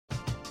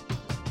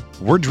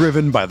We're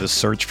driven by the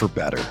search for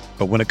better.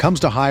 But when it comes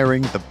to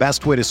hiring, the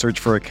best way to search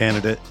for a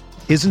candidate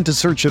isn't to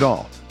search at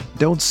all.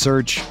 Don't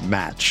search,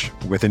 match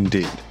with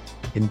Indeed.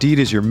 Indeed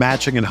is your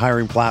matching and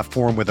hiring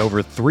platform with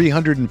over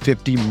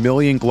 350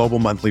 million global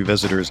monthly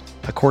visitors,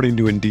 according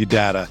to Indeed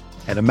data,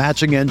 and a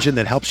matching engine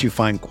that helps you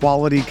find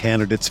quality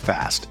candidates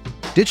fast.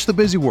 Ditch the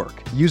busy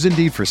work. Use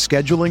Indeed for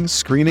scheduling,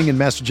 screening, and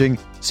messaging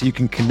so you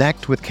can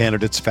connect with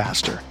candidates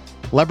faster.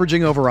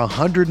 Leveraging over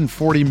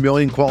 140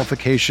 million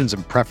qualifications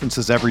and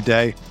preferences every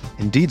day,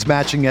 Indeed's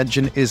matching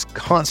engine is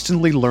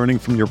constantly learning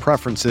from your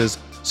preferences,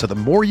 so the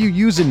more you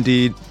use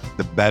Indeed,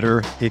 the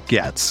better it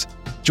gets.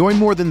 Join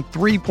more than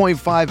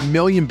 3.5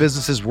 million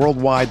businesses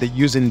worldwide that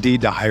use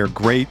Indeed to hire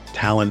great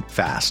talent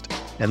fast.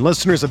 And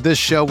listeners of this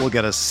show will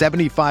get a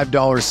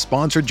 $75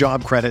 sponsored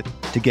job credit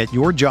to get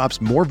your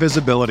jobs more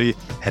visibility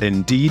at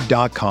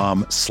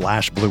Indeed.com/Blue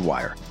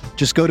Wire.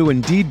 Just go to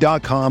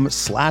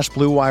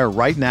Indeed.com/Blue Wire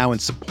right now and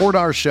support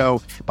our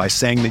show by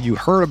saying that you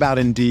heard about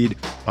Indeed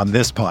on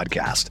this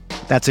podcast.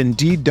 That's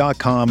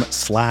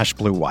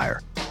Indeed.com/Blue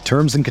Wire.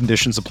 Terms and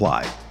conditions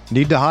apply.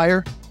 Need to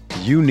hire?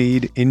 You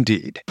need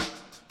Indeed.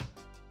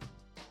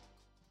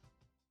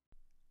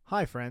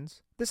 Hi,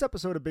 friends. This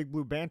episode of Big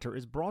Blue Banter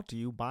is brought to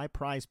you by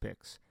Prize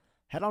Picks.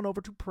 Head on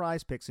over to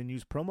Prize Picks and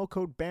use promo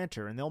code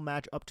BANTER, and they'll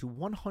match up to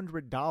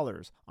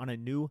 $100 on a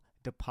new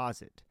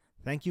deposit.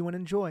 Thank you and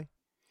enjoy.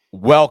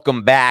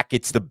 Welcome back.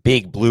 It's the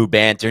Big Blue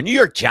Banter, New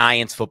York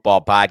Giants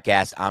football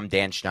podcast. I'm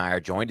Dan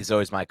Schneider, joined as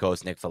always my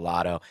co-host Nick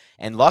Filato.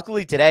 And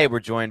luckily today we're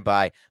joined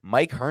by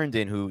Mike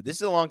Herndon, who this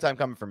is a long time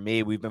coming from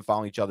me. We've been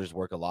following each other's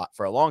work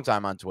for a long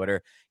time on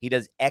Twitter. He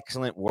does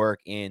excellent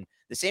work in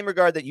the same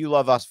regard that you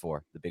love us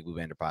for, the Big Blue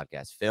Banter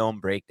podcast, film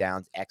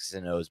breakdowns,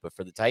 Xs&Os, but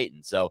for the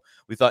Titans. So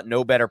we thought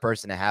no better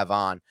person to have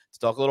on to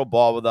talk a little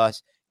ball with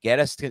us, get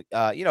us to,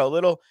 a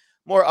little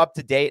more up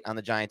to date on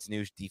the Giants'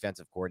 new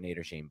defensive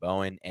coordinator, Shane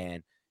Bowen.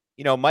 And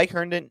Mike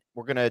Herndon,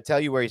 we're going to tell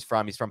you where he's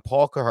from. He's from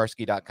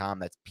paulkuharsky.com.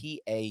 That's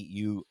PaulKuharsky.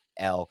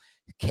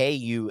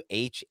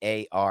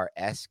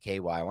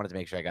 I wanted to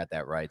make sure I got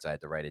that right, so I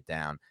had to write it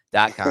down.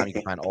 .com. You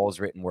can find all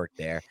his written work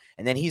there.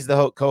 And then he's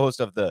the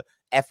co-host of the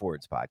F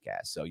Words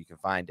podcast. So you can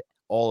find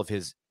all of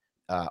his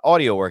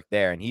audio work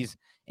there. And he's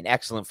an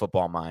excellent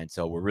football mind.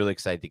 So we're really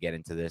excited to get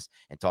into this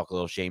and talk a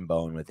little Shane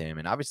Bowen with him.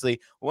 And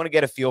obviously, we want to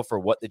get a feel for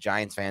what the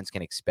Giants fans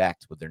can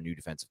expect with their new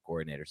defensive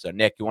coordinator. So,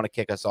 Nick, you want to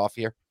kick us off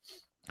here?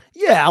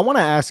 Yeah, I want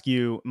to ask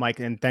you, Mike,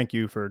 and thank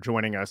you for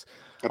joining us,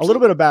 a little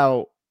bit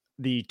about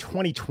the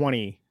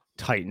 2020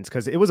 Titans,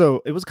 because it was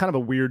kind of a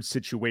weird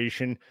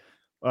situation.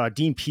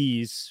 Dean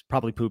Pease,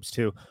 probably Poops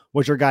too,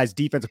 was your guy's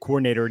defensive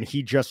coordinator, and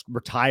he just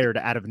retired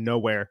out of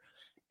nowhere,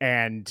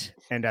 and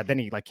then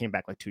he came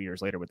back 2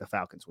 years later with the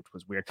Falcons, which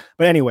was weird.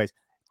 But anyways,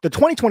 the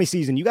 2020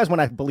 season, you guys went,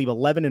 I believe,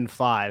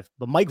 11-5,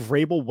 but Mike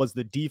Vrabel was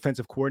the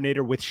defensive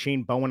coordinator with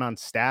Shane Bowen on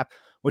staff.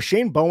 Was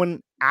Shane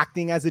Bowen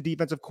acting as a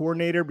defensive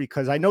coordinator?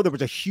 Because I know there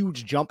was a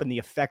huge jump in the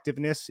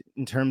effectiveness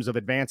in terms of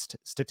advanced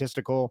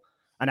statistical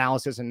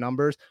analysis and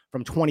numbers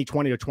from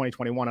 2020 to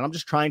 2021. And I'm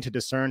just trying to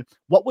discern,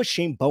 what was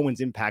Shane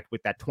Bowen's impact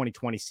with that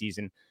 2020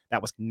 season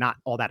that was not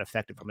all that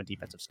effective from a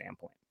defensive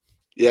standpoint?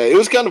 Yeah, it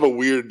was kind of a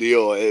weird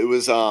deal. It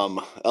was a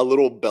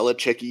little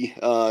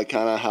Belichick-y,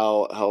 kind of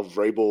how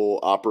Vrabel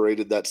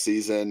operated that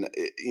season.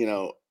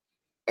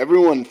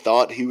 Everyone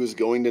thought he was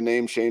going to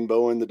name Shane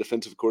Bowen the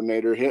defensive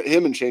coordinator.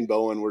 Him and Shane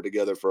Bowen were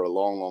together for a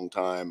long, long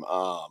time,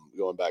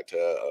 going back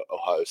to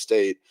Ohio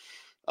State.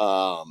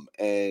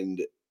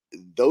 And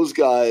those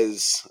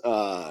guys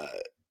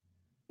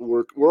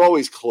were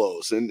always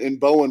close. And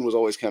Bowen was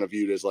always kind of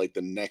viewed as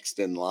the next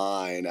in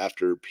line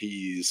after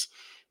Pease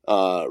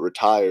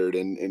retired.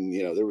 And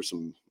there was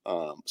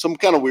some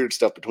kind of weird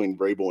stuff between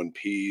Vrabel and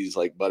Pease,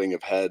 butting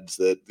of heads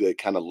that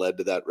kind of led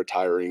to that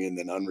retiring and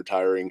then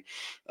unretiring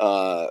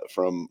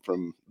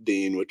from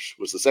Dean, which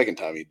was the second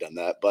time he'd done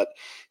that. But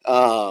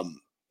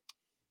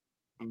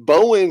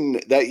Bowen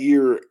that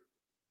year,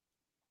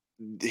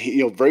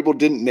 Vrabel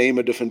didn't name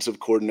a defensive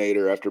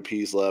coordinator after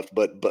Pease left,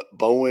 but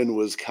Bowen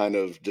was kind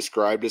of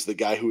described as the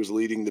guy who was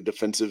leading the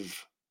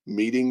defensive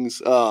meetings.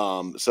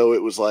 So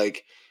it was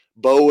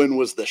Bowen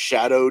was the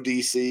shadow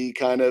DC,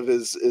 kind of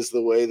is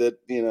the way that,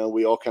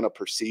 we all kind of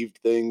perceived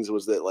things,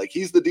 was that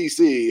he's the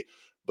DC,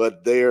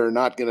 but they're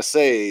not going to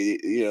say,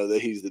 that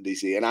he's the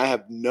DC. And I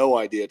have no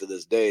idea to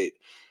this date,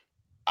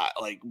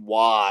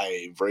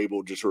 why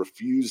Vrabel just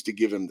refused to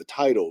give him the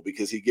title,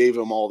 because he gave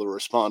him all the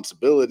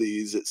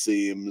responsibilities, it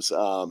seems.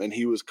 And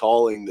he was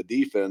calling the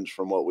defense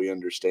from what we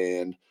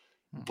understand,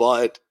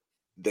 but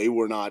they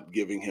were not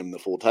giving him the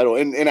full title.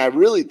 And I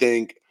really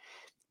think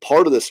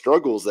part of the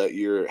struggles that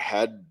year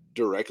had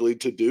directly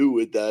to do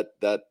with that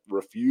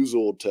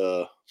refusal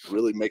to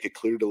really make a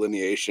clear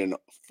delineation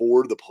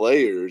for the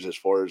players as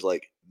far as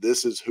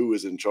this is who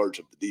is in charge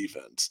of the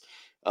defense.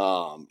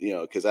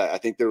 Because I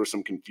think there was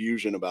some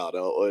confusion about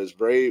is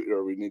Vrabel,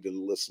 or we need to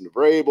listen to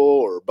Vrabel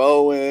or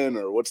Bowen,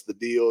 or what's the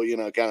deal?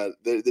 Kind of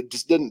it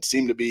just didn't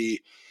seem to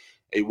be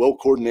a well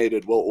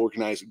coordinated, well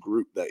organized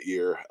group that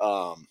year.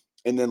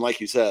 And then,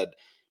 like you said,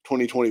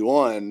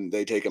 2021,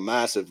 they take a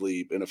massive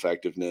leap in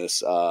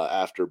effectiveness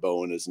after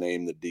Bowen is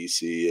named the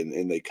DC,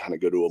 and they kind of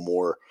go to a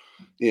more,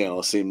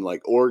 seem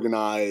like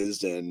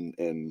organized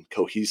and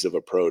cohesive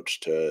approach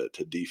to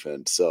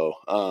defense. So,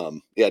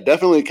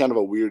 definitely kind of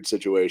a weird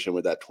situation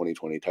with that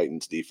 2020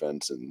 Titans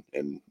defense,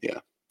 and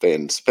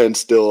fans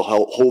still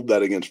hold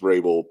that against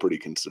Vrabel pretty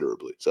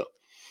considerably. So.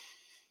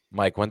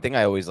 Mike, one thing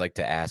I always like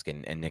to ask,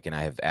 and Nick and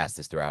I have asked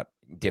this throughout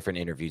different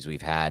interviews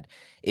we've had,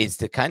 is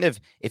to kind of,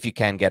 if you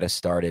can get us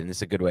started, and this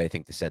is a good way, I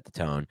think, to set the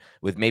tone,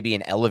 with maybe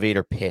an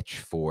elevator pitch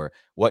for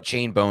what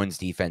Shane Bowen's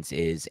defense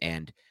is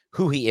and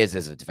who he is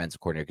as a defensive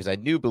coordinator. Because I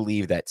do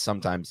believe that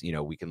sometimes,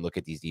 we can look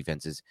at these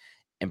defenses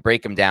and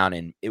break them down,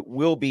 and it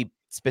will be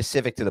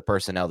specific to the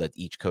personnel that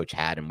each coach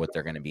had and what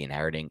they're going to be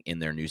inheriting in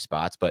their new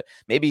spots. But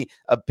maybe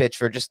a pitch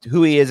for just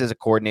who he is as a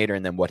coordinator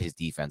and then what his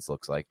defense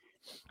looks like.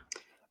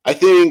 I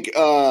think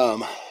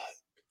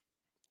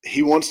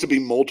he wants to be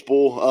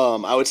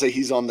multiple. I would say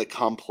he's on the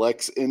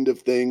complex end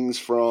of things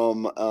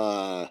from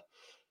a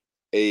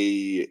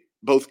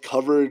both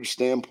coverage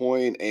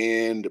standpoint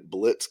and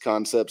blitz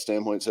concept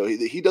standpoint. So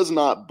he does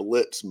not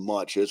blitz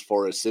much as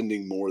far as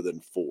sending more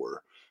than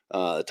 4.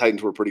 The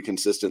Titans were pretty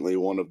consistently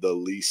one of the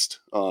least,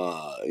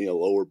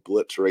 lower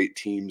blitz rate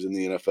teams in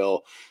the NFL.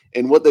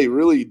 And what they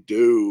really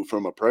do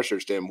from a pressure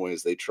standpoint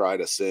is they try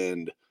to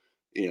send,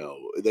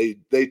 they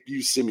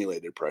use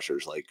simulated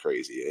pressures like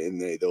crazy,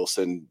 and they'll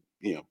send,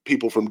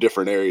 people from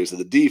different areas of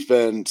the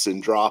defense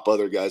and drop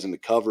other guys into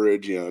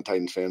coverage.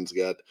 Titans fans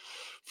got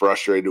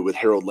frustrated with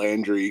Harold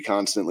Landry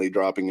constantly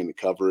dropping into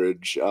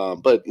coverage.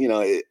 But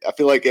I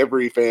feel like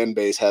every fan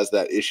base has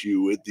that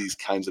issue with these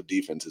kinds of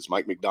defenses.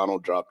 Mike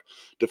McDonald dropped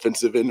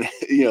defensive and,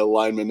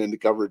 linemen into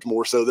coverage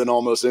more so than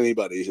almost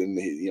anybody. And,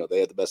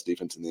 they had the best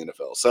defense in the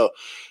NFL. So,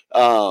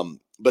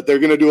 but they're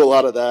going to do a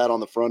lot of that on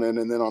the front end.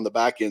 And then on the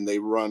back end, they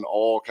run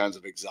all kinds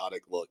of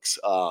exotic looks.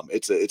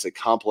 It's a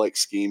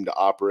complex scheme to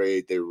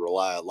operate. They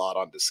rely a lot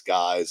on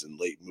disguise and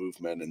late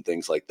movement and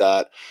things like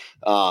that.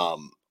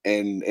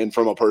 And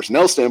from a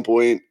personnel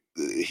standpoint,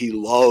 he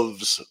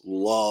loves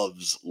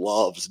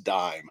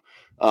dime.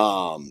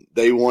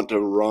 They want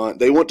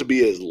to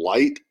be as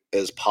light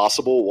as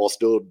possible while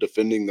still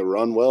defending the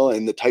run well.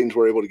 And the Titans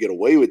were able to get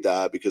away with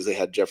that because they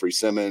had Jeffrey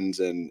Simmons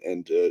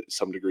and to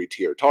some degree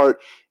T.R.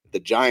 Tart. The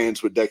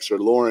Giants with Dexter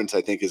Lawrence,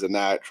 I think, is a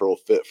natural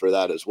fit for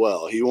that as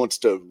well. He wants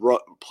to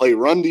play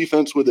run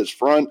defense with his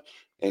front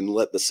and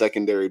let the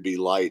secondary be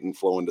light and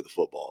flow into the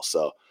football.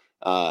 So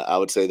I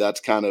would say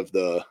that's kind of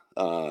the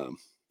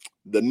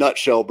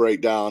nutshell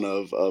breakdown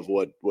of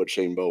what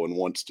Shane Bowen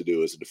wants to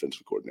do as a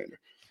defensive coordinator.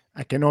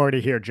 I can already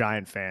hear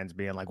Giant fans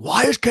being like,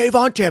 why is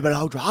Kayvon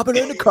Thibodeau dropping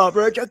into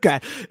coverage? Okay.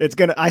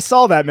 I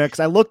saw that, man, because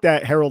I looked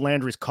at Harold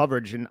Landry's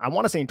coverage, and I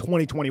want to say in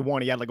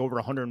 2021, he had like over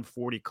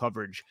 140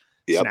 coverage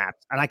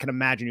snaps. And I can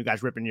imagine you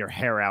guys ripping your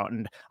hair out.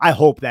 And I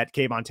hope that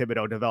Kayvon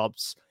Thibodeau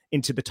develops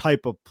into the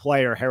type of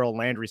player Harold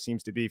Landry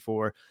seems to be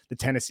for the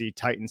Tennessee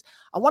Titans.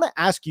 I want to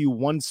ask you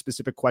one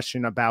specific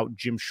question about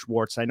Jim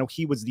Schwartz. I know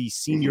he was the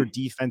senior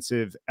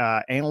defensive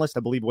analyst, I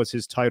believe was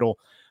his title,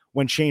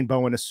 when Shane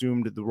Bowen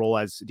assumed the role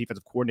as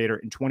defensive coordinator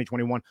in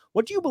 2021.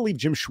 What do you believe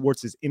Jim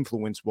Schwartz's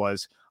influence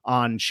was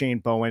on Shane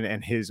Bowen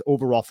and his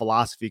overall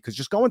philosophy? Because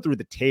just going through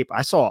the tape,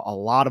 I saw a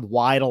lot of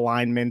wide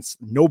alignments,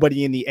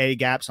 nobody in the A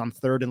gaps on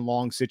 3rd and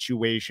long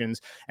situations,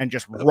 and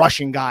just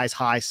rushing guys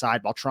high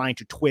side while trying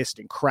to twist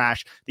and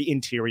crash the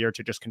interior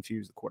to just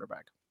confuse the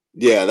quarterback.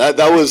 Yeah,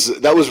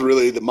 that was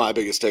really my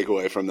biggest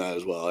takeaway from that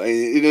as well.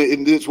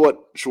 It's what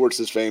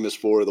Schwartz is famous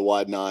for, the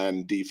wide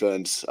 9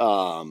 defense,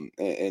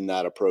 and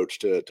that approach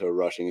to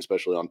rushing,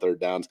 especially on 3rd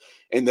downs.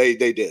 And they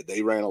did.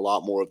 They ran a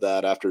lot more of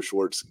that after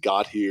Schwartz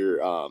got here.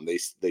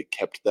 They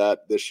kept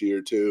that this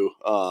year too,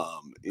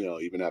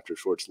 even after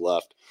Schwartz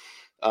left.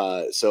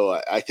 So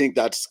I think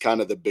that's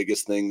kind of the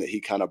biggest thing that he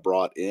kind of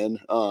brought in.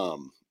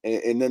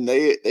 And then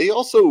they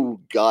also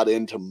got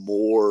into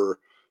more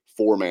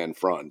 4-man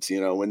fronts.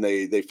 When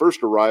they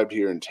first arrived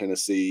here in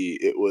Tennessee,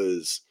 it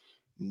was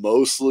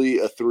mostly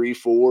a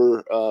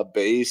 3-4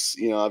 base.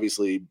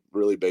 Obviously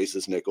really base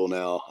is nickel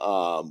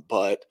now.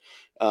 But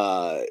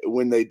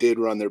when they did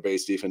run their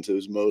base defense, it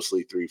was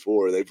mostly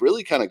 3-4. They've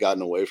really kind of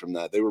gotten away from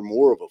that. They were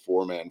more of a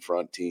 4-man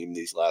front team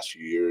these last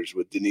few years,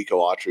 with Danico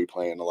Autry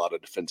playing a lot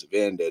of defensive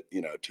end at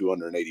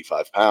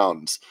 285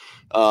 pounds.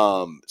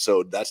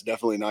 So that's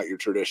definitely not your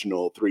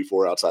traditional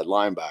 3-4 outside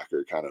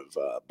linebacker kind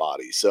of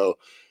body. So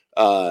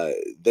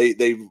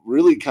they've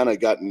really kind of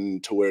gotten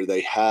to where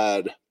they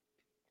had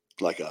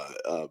like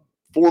a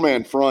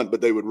 4-man front, but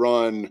they would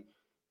run,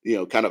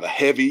 kind of a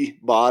heavy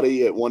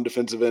body at one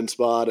defensive end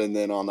spot. And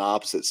then on the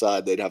opposite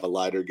side, they'd have a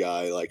lighter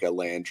guy like a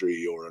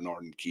Landry or an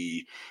Arden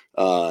Key,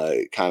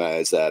 kind of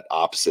as that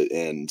opposite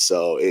end.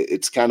 So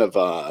it's kind of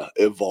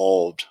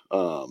evolved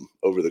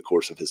over the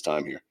course of his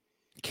time here.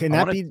 Can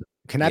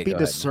that be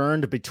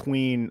discerned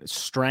between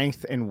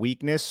strength and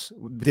weakness?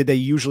 Did they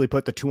usually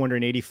put the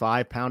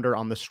 285 pounder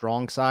on the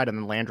strong side and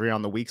then Landry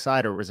on the weak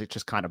side, or was it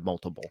just kind of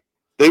multiple?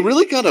 They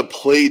really kind of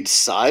played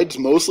sides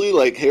mostly.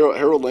 Like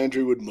Harold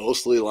Landry would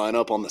mostly line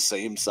up on the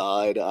same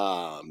side.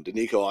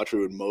 Danico Autry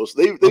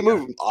would they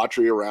move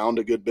Autry around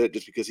a good bit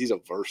just because he's a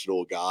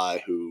versatile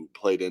guy who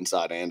played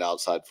inside and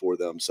outside for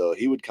them. So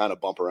he would kind of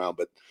bump around,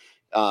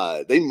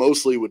 but they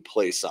mostly would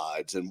play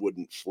sides and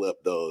wouldn't flip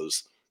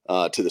those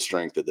to the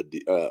strength of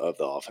the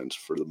offense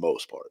for the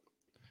most part.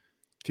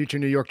 Future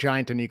New York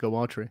Giant Danico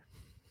Autry.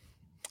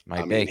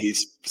 I mean,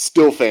 he's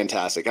still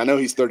fantastic. I know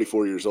he's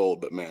 34 years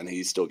old, but man,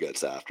 he still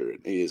gets after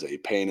it. He is a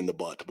pain in the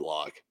butt to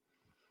block.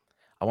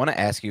 I want to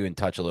ask you and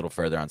touch a little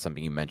further on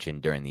something you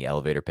mentioned during the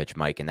elevator pitch,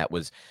 Mike, and that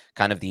was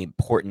kind of the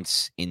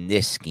importance in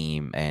this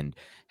scheme and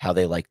how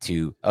they like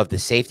to, of the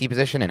safety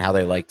position and how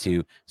they like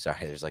to, sorry,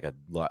 there's like a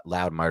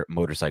loud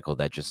motorcycle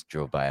that just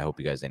drove by. I hope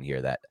you guys didn't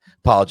hear that.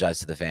 Apologize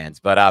to the fans,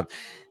 but, I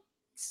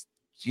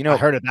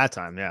heard it that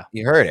time. Yeah.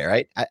 You heard it,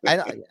 right?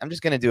 I'm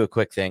just going to do a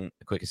quick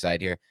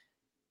aside here.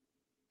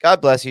 God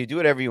bless you. Do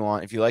whatever you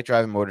want. If you like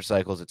driving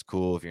motorcycles, it's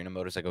cool. If you're in a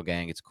motorcycle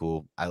gang, it's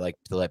cool. I like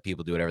to let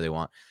people do whatever they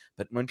want.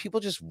 But when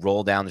people just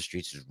roll down the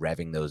streets, just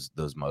revving those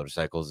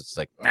motorcycles, it's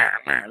like,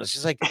 it's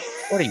just like,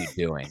 what are you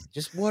doing?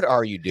 Just what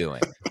are you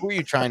doing? Who are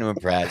you trying to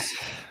impress?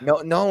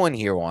 No one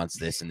here wants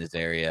this in this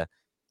area.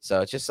 So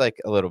it's just like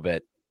a little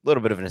bit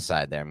of an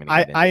aside there.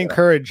 I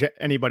encourage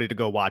anybody to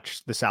go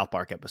watch the South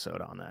Park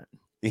episode on that.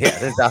 Yeah,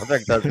 the South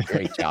Park does a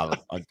great job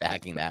of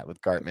unpacking that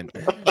with Cartman.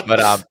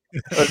 But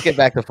let's get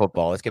back to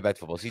football. So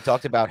you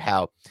talked about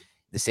how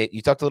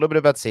you talked a little bit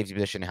about the safety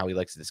position, how he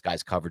likes to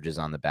disguise coverages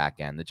on the back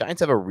end. The Giants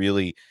have a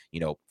really,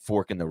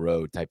 fork in the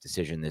road type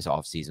decision this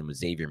offseason with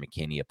Xavier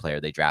McKinney, a player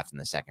they drafted in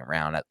the second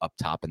round, up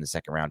top in the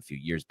second round a few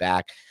years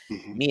back.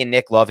 Mm-hmm. Me and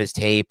Nick love his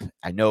tape.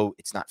 I know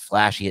it's not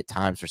flashy at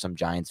times for some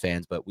Giants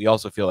fans, but we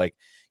also feel like,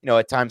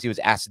 at times he was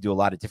asked to do a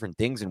lot of different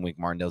things in Wink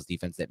Martindale's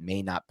defense that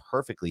may not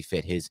perfectly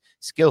fit his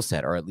skill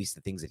set, or at least the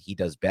things that he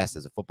does best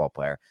as a football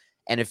player.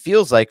 And it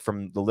feels like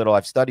from the little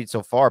I've studied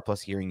so far, plus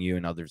hearing you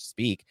and others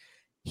speak,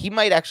 he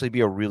might actually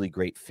be a really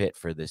great fit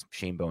for this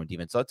Shane Bowen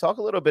defense. So talk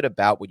a little bit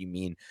about what you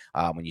mean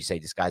when you say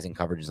disguising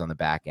coverages on the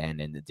back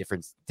end and the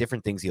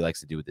different things he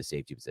likes to do with the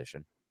safety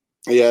position.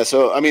 Yeah,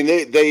 so I mean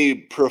they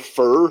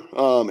prefer,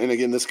 and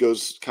again this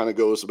goes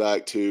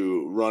back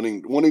to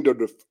wanting to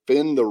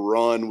defend the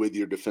run with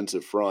your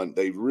defensive front.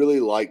 They really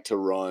like to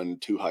run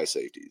two high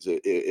safeties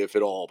if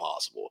at all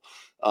possible,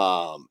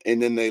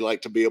 and then they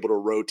like to be able to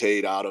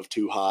rotate out of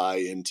too high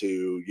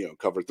into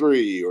cover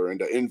three or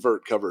into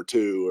invert cover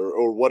two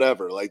or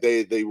whatever. Like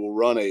they will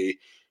run a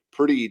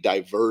pretty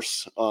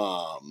diverse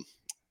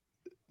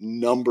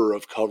number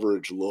of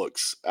coverage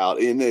looks out,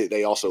 and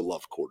they also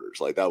love quarters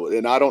like that.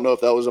 And I don't know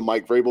if that was a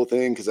Mike Vrabel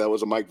thing, because that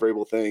was a Mike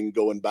Vrabel thing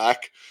going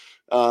back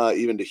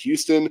even to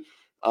Houston.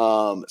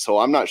 So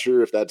I'm not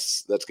sure if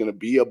that's going to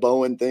be a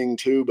Bowen thing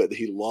too, but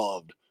he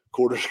loved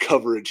quarters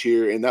coverage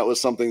here, and that was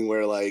something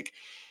where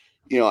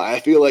I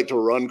feel like to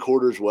run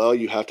quarters well,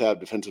 you have to have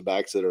defensive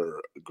backs that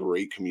are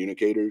great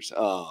communicators.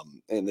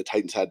 And the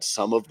Titans had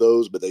some of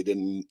those, but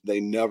they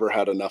never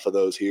had enough of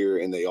those here,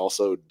 and they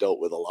also dealt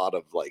with a lot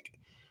of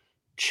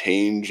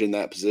change in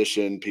that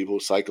position, people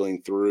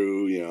cycling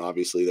through.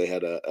 Obviously they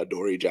had a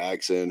Dory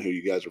Jackson, who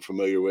you guys are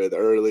familiar with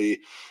early,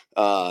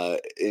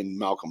 in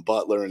Malcolm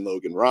Butler and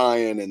Logan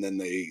Ryan, and then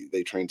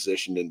they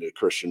transitioned into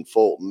Christian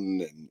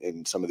Fulton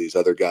and some of these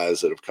other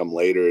guys that have come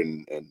later.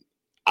 And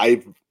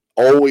I've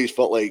always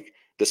felt like,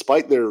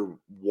 despite their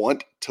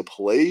want to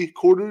play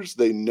quarters,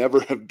 they never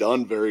have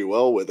done very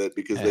well with it,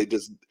 because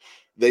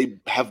they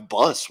have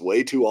busts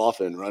way too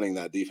often running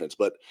that defense.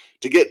 But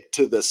to get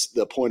to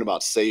the point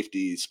about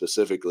safety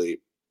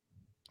specifically,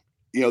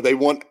 they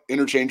want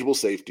interchangeable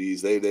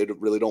safeties. They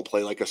really don't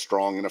play like a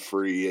strong and a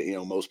free.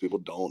 Most people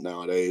don't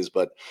nowadays.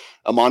 But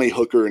Amani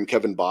Hooker and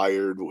Kevin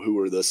Byard, who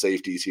were the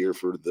safeties here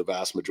for the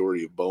vast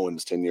majority of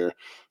Bowen's tenure,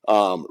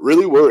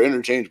 really were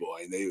interchangeable.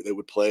 I mean, they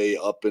would play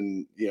up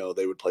and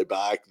they would play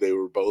back. They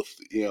were both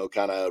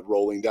kind of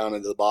rolling down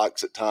into the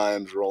box at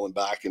times, rolling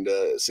back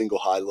into single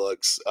high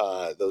looks,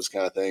 those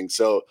kind of things.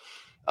 So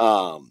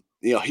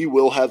he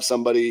will have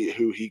somebody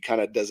who he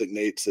kind of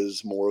designates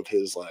as more of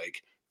his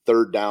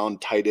third down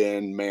tight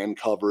end man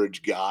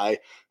coverage guy,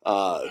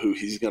 who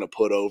he's going to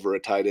put over a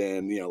tight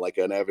end, like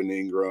an Evan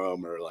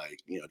Ingram or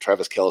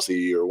Travis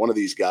Kelce or one of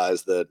these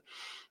guys that,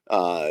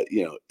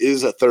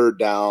 is a third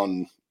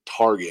down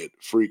target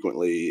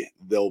frequently.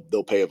 They'll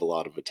pay a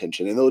lot of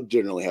attention, and they'll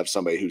generally have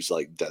somebody who's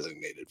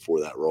designated for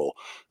that role.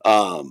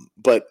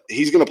 But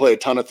he's going to play a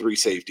ton of three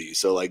safeties.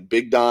 So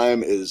Big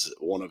Dime is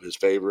one of his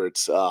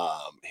favorites.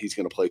 He's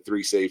going to play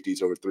three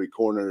safeties over three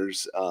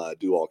corners,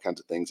 do all kinds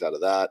of things out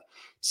of that.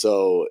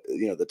 So,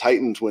 the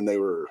Titans, when they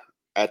were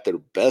at their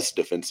best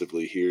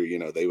defensively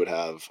here, they would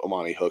have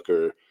Amani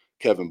Hooker,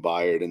 Kevin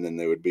Byard, and then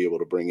they would be able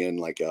to bring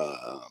in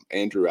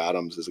Andrew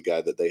Adams is a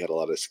guy that they had a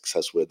lot of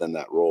success with in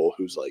that role,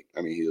 who's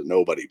he's a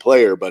nobody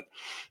player, but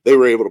they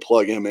were able to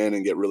plug him in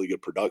and get really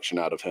good production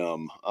out of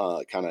him,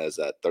 kind of as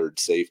that third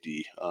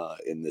safety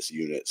in this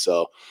unit.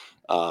 So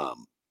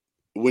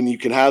when you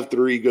can have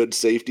three good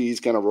safeties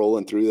kind of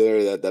rolling through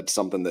there, that's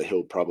something that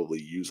he'll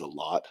probably use a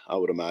lot, I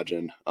would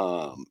imagine.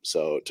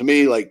 So to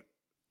me,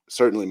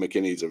 certainly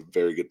McKinney's a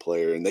very good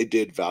player, and they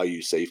did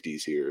value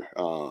safeties here.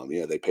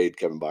 They paid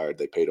Kevin Byard,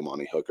 they paid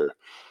Amani Hooker,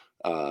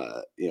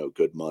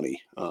 good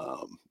money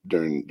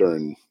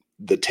during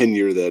the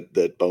tenure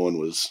that Bowen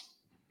was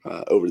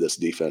over this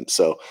defense.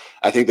 So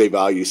I think they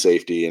value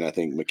safety, and I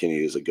think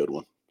McKinney is a good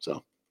one.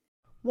 So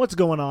what's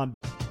going on?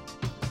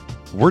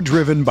 We're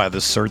driven by the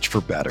search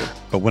for better.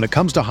 But when it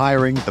comes to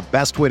hiring, the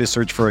best way to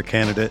search for a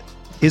candidate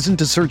isn't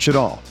to search at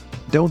all.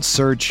 Don't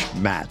search,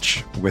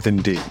 match with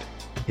Indeed.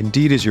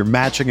 Indeed is your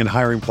matching and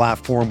hiring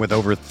platform with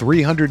over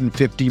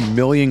 350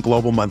 million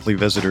global monthly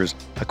visitors,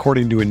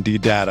 according to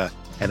Indeed data,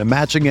 and a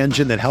matching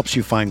engine that helps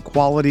you find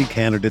quality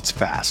candidates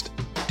fast.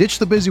 Ditch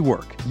the busy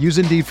work. Use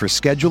Indeed for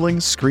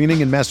scheduling,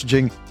 screening, and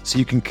messaging so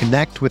you can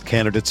connect with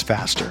candidates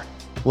faster.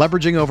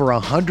 Leveraging over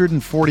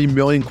 140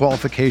 million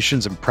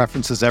qualifications and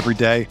preferences every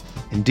day,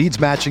 Indeed's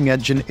matching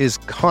engine is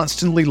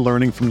constantly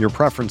learning from your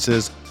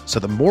preferences, so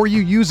the more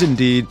you use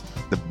Indeed,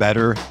 the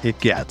better it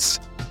gets.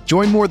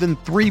 Join more than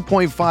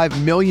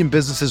 3.5 million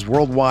businesses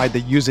worldwide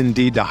that use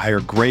Indeed to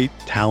hire great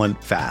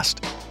talent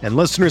fast. And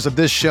listeners of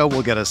this show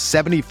will get a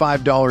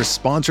 $75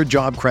 sponsored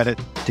job credit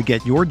to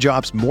get your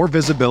jobs more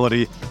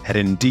visibility at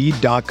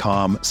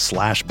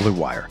Indeed.com/Blue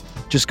Wire.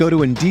 Just go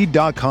to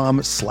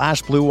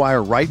Indeed.com/Blue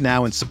Wire right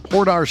now and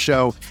support our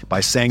show by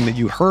saying that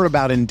you heard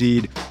about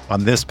Indeed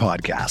on this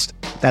podcast.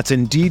 That's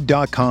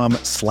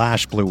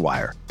Indeed.com/Blue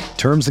Wire.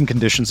 Terms and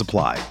conditions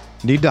apply.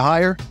 Need to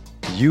hire?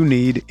 You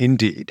need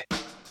Indeed.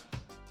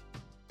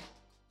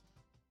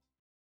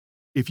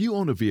 If you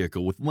own a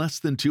vehicle with less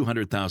than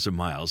 200,000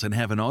 miles and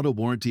have an auto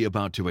warranty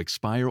about to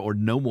expire or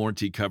no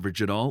warranty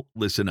coverage at all,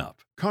 listen up.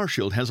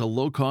 CarShield has a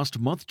low-cost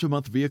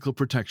month-to-month vehicle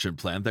protection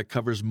plan that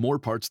covers more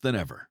parts than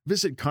ever.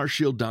 Visit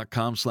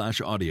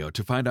carshield.com/audio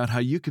to find out how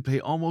you could pay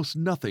almost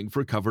nothing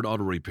for covered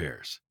auto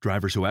repairs.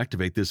 Drivers who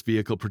activate this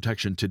vehicle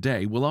protection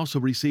today will also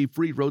receive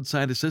free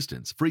roadside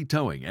assistance, free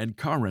towing, and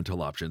car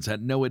rental options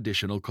at no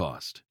additional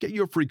cost. Get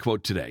your free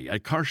quote today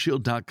at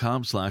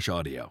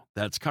carshield.com/audio.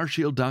 That's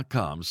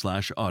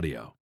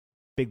carshield.com/audio.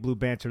 Big Blue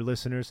Banter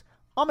listeners,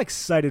 I'm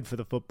excited for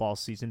the football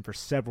season for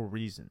several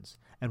reasons.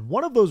 And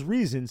one of those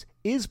reasons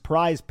is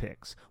Prize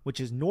Picks, which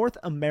is North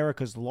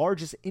America's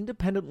largest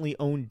independently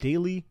owned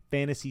daily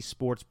fantasy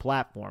sports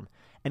platform.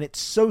 And it's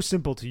so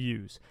simple to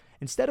use.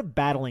 Instead of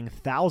battling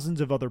thousands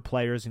of other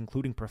players,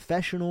 including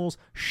professionals,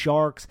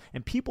 sharks,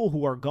 and people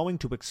who are going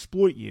to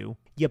exploit you,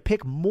 you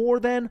pick more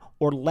than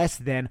or less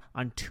than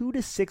on 2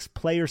 to 6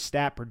 player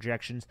stat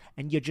projections,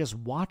 and you just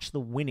watch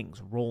the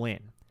winnings roll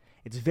in.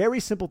 It's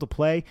very simple to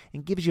play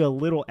and gives you a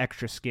little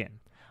extra skin.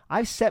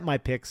 I've set my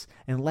picks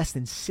in less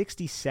than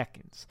 60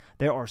 seconds.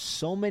 There are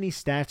so many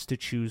stats to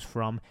choose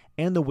from,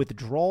 and the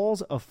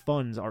withdrawals of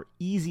funds are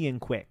easy and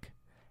quick.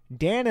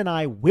 Dan and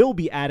I will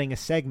be adding a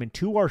segment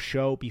to our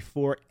show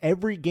before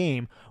every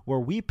game where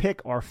we pick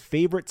our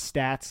favorite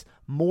stats,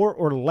 more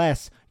or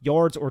less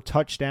yards or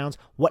touchdowns,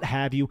 what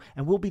have you,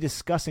 and we'll be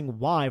discussing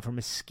why from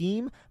a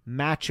scheme,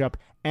 matchup,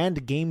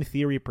 and game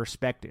theory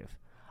perspective.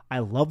 I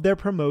love their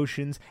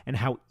promotions and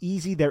how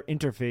easy their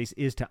interface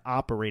is to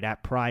operate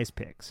at Prize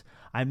Picks.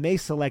 I may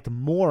select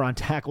more on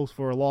tackles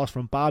for a loss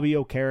from Bobby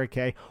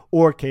Okereke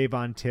or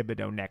Kayvon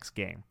Thibodeau next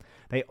game.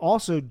 They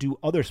also do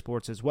other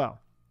sports as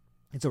well.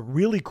 It's a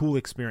really cool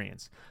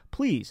experience.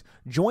 Please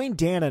join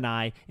Dan and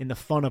I in the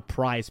fun of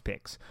Prize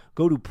Picks.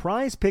 Go to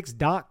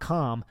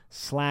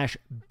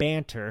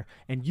prizepicks.com/banter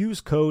and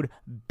use code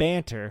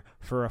BANTER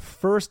for a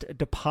first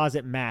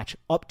deposit match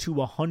up to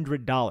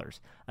 $100.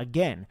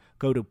 Again,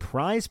 go to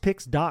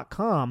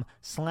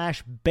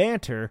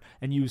prizepicks.com/banter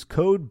and use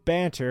code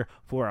BANTER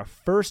for a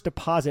first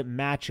deposit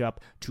match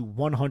up to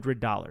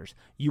 $100.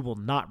 You will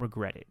not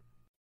regret it.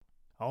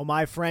 Oh,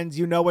 my friends,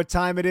 you know what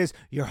time it is.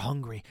 You're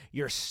hungry,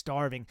 you're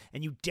starving,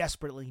 and you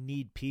desperately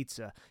need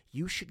pizza.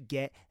 You should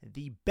get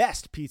the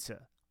best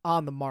pizza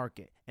on the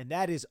market, and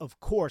that is, of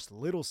course,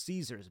 Little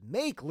Caesars.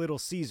 Make Little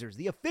Caesars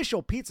the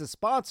official pizza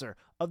sponsor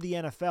of the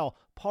NFL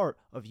part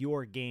of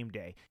your game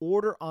day.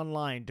 Order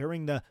online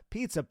during the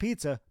Pizza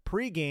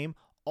pregame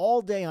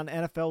all day on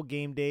NFL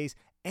game days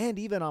and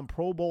even on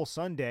Pro Bowl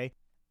Sunday,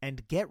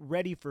 and get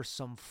ready for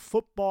some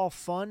football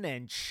fun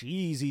and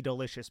cheesy,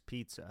 delicious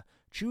pizza.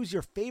 Choose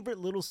your favorite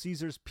Little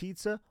Caesars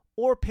pizza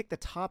or pick the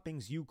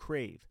toppings you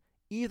crave.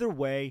 Either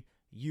way,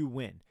 you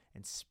win.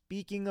 And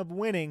speaking of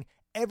winning,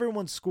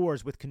 everyone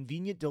scores with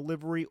convenient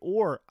delivery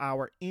or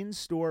our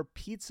in-store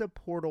pizza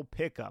portal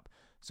pickup.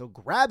 So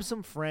grab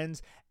some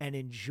friends and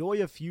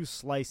enjoy a few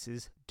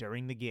slices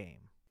during the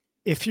game.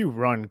 If you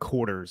run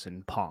quarters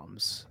and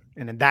palms,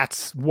 and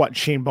that's what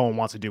Shane Bowen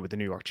wants to do with the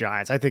New York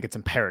Giants, I think it's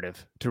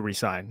imperative to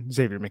re-sign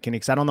Xavier McKinney,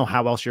 because I don't know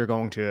how else you're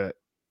going to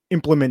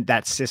implement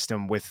that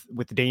system with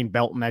Dane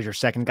Belton as your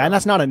second guy. And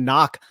that's not a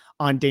knock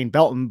on Dane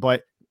Belton,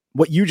 but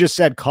what you just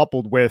said,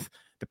 coupled with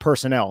the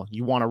personnel,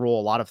 you want to roll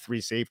a lot of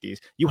 3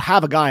 safeties. You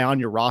have a guy on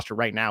your roster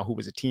right now who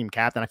was a team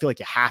captain. I feel like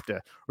you have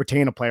to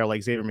retain a player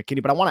like Xavier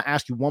McKinney. But I want to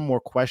ask you one more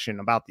question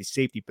about the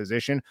safety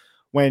position.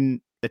 When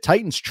the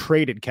Titans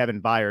traded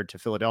Kevin Byard to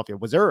Philadelphia,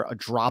 was there a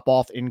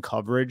drop-off in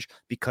coverage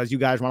because you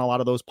guys run a lot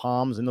of those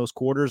palms and those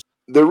quarters?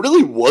 There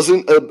really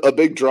wasn't a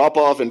big drop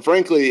off, and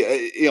frankly,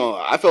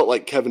 I felt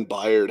like Kevin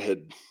Byard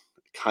had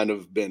kind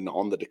of been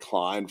on the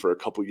decline for a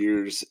couple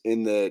years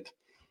in that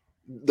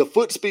the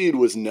foot speed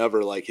was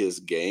never like his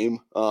game.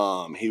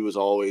 He was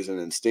always an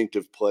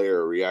instinctive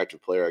player, a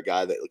reactive player, a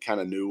guy that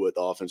kind of knew what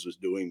the offense was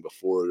doing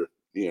before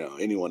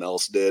anyone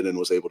else did, and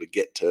was able to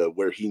get to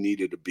where he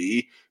needed to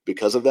be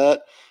because of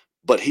that.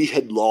 But he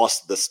had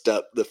lost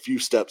the few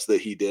steps that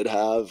he did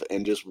have,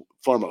 and just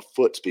from a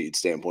foot speed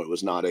standpoint,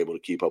 was not able to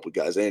keep up with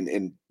guys.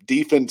 And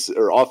defense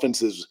or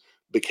offenses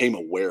became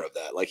aware of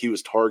that. Like, he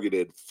was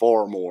targeted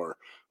far more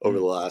over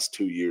the last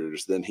 2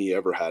 years than he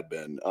ever had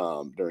been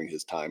during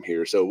his time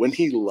here. So when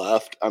he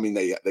left, I mean,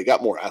 they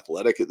got more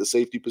athletic at the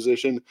safety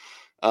position,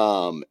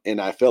 and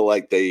I felt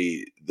like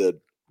the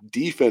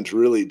defense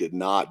really did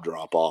not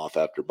drop off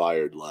after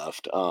Byard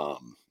left.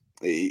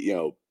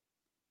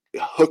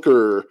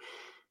 Hooker,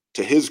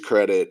 to his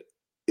credit,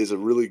 is a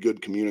really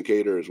good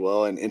communicator as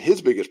well. And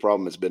his biggest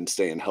problem has been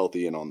staying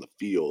healthy and on the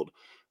field.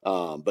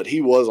 But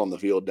he was on the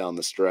field down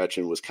the stretch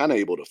and was kind of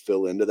able to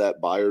fill into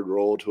that Byard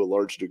role to a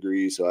large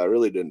degree. So I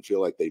really didn't feel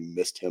like they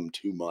missed him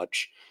too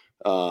much.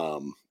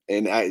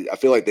 And I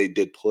feel like they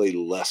did play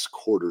less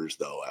quarters,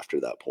 though, after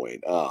that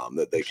point,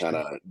 that they kind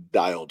of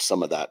dialed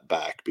some of that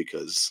back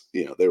because,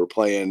 they were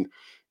playing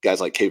guys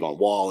like Kayvon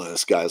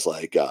Wallace, guys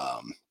like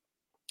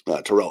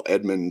Terrell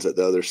Edmonds at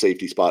the other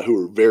safety spot, who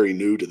were very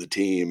new to the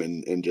team,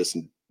 and just,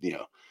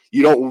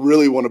 you don't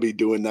really want to be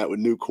doing that with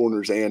new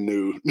corners and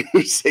new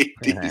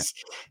safeties.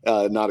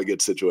 Not a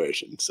good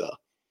situation. So.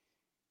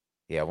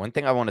 Yeah, one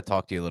thing I want to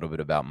talk to you a little bit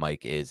about,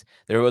 Mike, is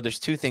there's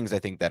two things I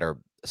think that are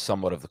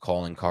somewhat of the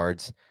calling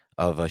cards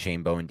of a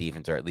Shane Bowen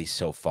defense, or at least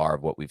so far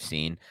of what we've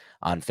seen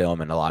on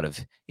film, and a lot of,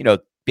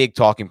 big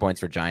talking points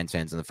for Giants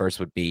fans. And the first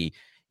would be,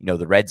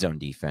 the red zone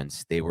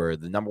defense. They were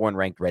the number one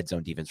ranked red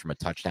zone defense from a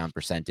touchdown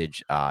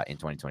percentage in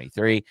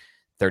 2023.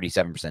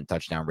 37%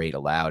 touchdown rate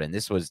allowed. And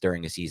this was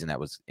during a season that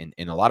was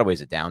in a lot of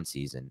ways a down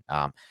season.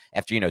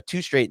 After,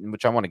 two straight,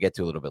 which I want to get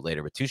to a little bit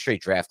later, but two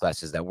straight draft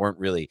classes that weren't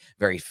really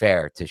very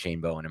fair to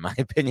Shane Bowen, in my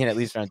opinion, at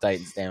least from a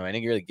Titans standpoint. I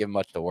didn't really give him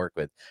much to work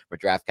with from a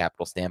draft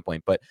capital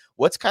standpoint. But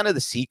what's kind of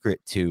the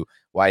secret to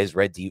why his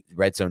red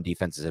zone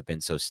defenses have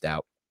been so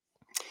stout?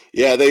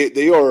 Yeah,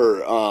 they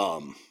are.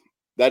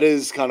 That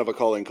is kind of a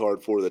calling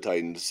card for the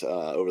Titans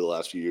over the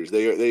last few years.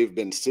 They've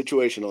been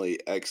situationally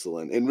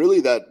excellent, and really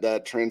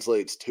that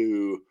translates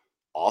to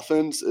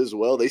offense as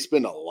well. They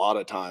spend a lot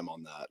of time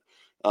on that.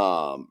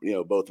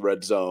 Both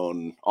red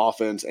zone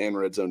offense and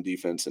red zone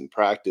defense in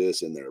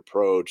practice, and their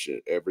approach,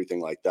 everything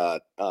like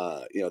that.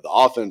 The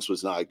offense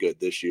was not good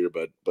this year,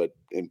 but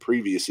in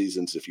previous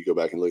seasons, if you go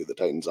back and look at the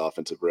Titans'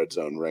 offensive red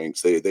zone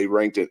ranks, they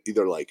ranked it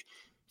either like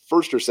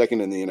first or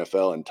second in the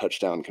NFL in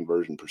touchdown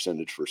conversion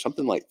percentage for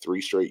something like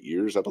 3 straight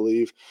years, I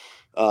believe,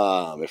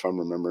 if I'm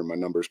remembering my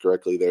numbers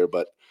correctly there.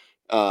 But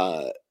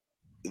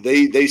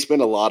they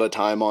spend a lot of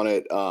time on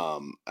it.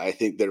 I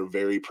think they're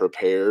very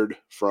prepared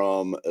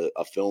from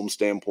a film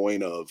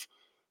standpoint of,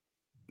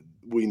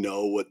 we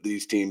know what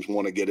these teams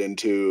want to get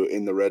into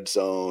in the red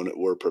zone.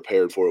 We're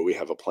prepared for it. We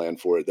have a plan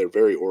for it. They're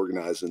very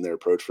organized in their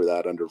approach for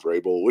that under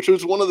Vrabel, which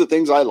was one of the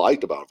things I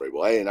liked about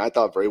Vrabel. And I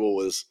thought Vrabel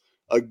was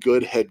a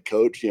good head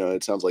coach.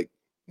 It sounds like,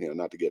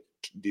 not to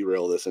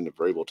derail this into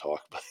Vrabel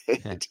talk,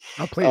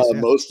 but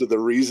most of the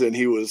reason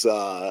he was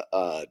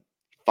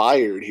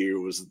fired here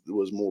was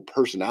more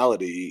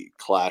personality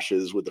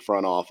clashes with the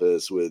front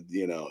office, with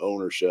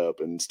ownership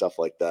and stuff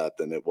like that,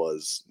 than it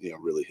was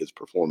really his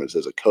performance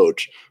as a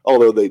coach.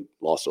 Although they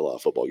lost a lot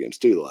of football games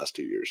too the last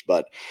 2 years.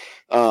 But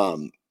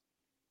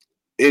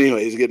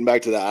anyways, getting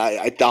back to that,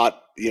 I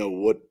thought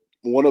what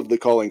one of the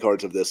calling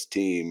cards of this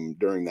team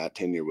during that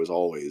tenure was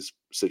always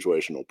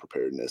situational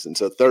preparedness. And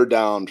so third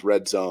downs,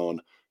 red zone,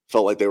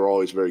 felt like they were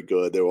always very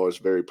good. They were always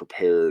very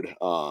prepared.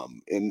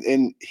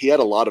 And he had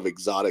a lot of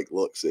exotic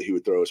looks that he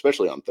would throw,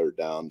 especially on third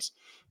downs.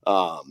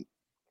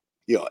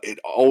 It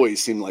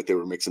always seemed like they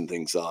were mixing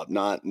things up.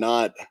 Not,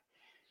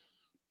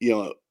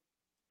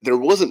 there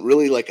wasn't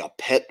really like a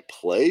pet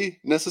play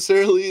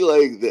necessarily,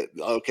 like that.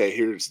 Okay,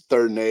 here's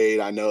 3rd and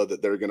 8. I know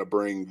that they're going to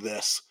bring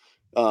this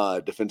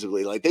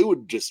defensively. Like, they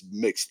would just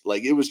mix,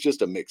 like, it was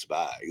just a mixed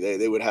bag.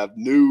 They would have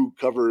new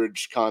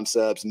coverage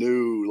concepts,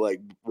 new like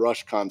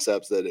rush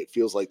concepts that it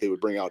feels like they would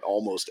bring out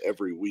almost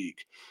every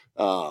week,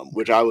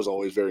 which I was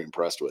always very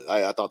impressed with.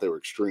 I thought they were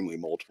extremely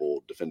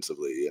multiple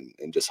defensively,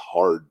 and just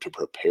hard to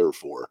prepare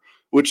for,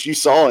 which you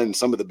saw in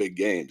some of the big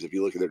games. If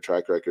you look at their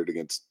track record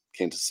against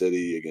Kansas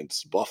City,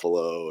 against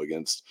Buffalo,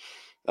 against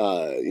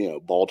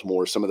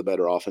Baltimore, some of the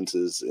better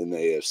offenses in the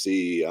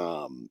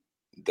AFC,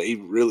 they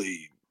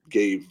really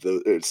gave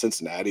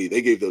Cincinnati,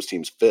 they gave those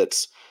teams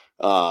fits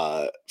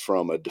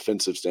from a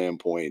defensive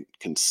standpoint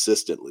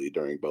consistently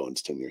during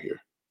Bowen's tenure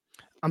here.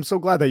 I'm so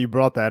glad that you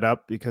brought that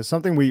up, because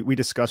something we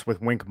discussed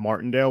with Wink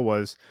Martindale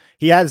was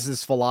he has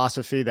this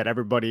philosophy that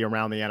everybody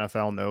around the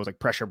NFL knows, like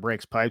pressure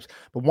breaks pipes.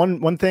 But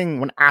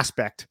one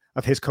aspect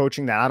of his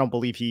coaching that I don't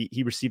believe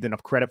he received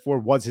enough credit for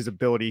was his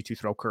ability to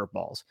throw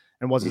curveballs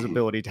and was his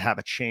ability to have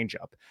a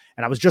changeup.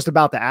 And I was just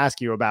about to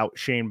ask you about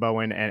Shane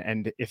Bowen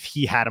and if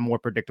he had a more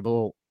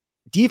predictable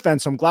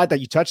defense. So I'm glad that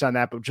you touched on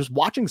that. But just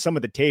watching some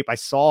of the tape, I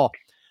saw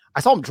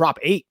him drop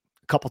 8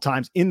 a couple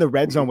times in the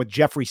red zone with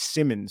Jeffrey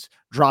Simmons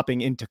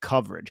dropping into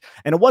coverage.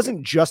 And it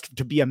wasn't just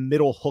to be a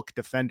middle hook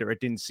defender. It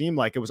didn't seem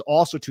like. It was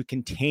also to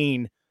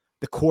contain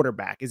the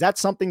quarterback. Is that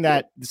something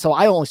that, so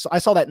I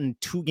saw that in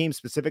 2 games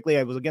specifically.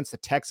 I was against the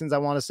Texans, I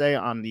want to say,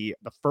 on the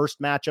first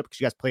matchup, because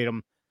you guys played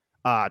them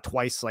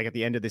twice, like at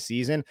the end of the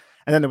season.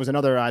 And then there was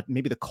another,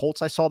 maybe the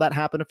Colts. I saw that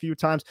happen a few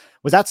times.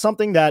 Was that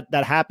something that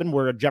happened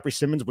where Jeffrey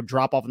Simmons would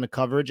drop off in the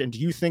coverage? And do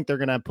you think they're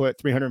going to put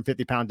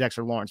 350-pound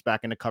Dexter Lawrence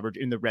back into coverage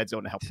in the red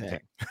zone to help the team?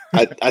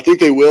 I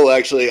think they will,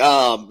 actually,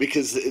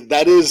 because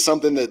that is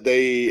something that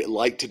they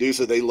like to do.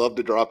 So they love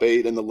to drop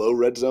 8 in the low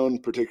red zone,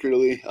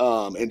 particularly,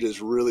 and just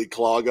really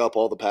clog up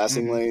all the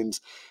passing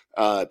lanes.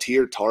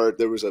 Tier Tart,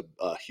 there was a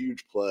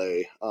huge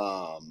play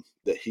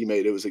that he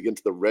made. It was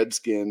against the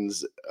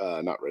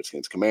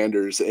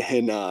Commanders in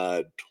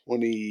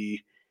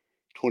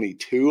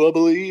 2022, I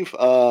believe.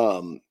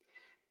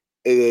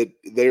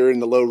 They're in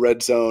the low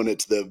red zone.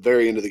 It's the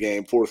very end of the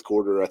game, fourth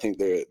quarter. I think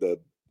the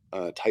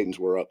Titans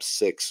were up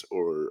 6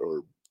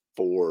 or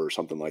 4 or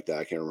something like that.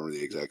 I can't remember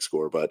the exact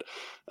score, but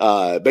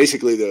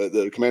basically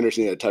the Commanders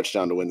needed a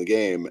touchdown to win the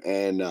game,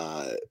 and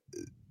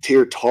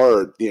Tier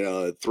Tart,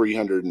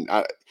 300 and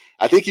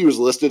I think he was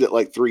listed at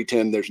like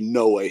 310. There's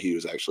no way he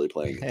was actually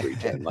playing at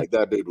 310. Like,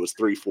 that dude was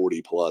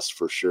 340 plus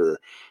for sure.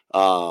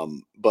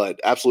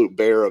 But absolute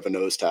bear of a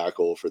nose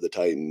tackle for the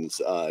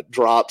Titans,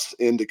 drops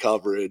into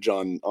coverage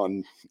on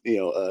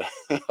a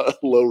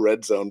low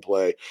red zone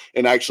play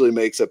and actually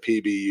makes a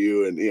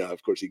PBU. And,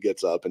 of course he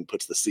gets up and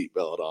puts the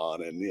seatbelt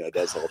on and,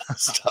 does all that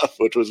stuff,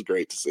 which was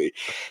great to see.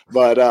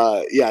 But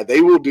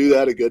they will do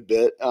that a good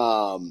bit.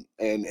 And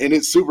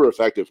it's super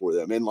effective for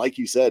them. And like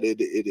you said,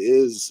 it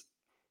is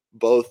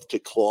both to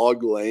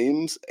clog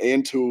lanes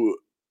and to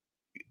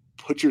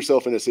put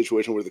yourself in a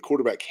situation where the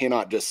quarterback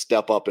cannot just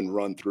step up and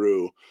run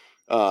through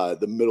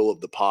the middle of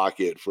the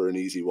pocket for an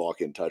easy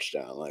walk-in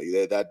touchdown. Like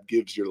that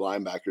gives your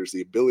linebackers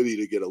the ability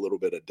to get a little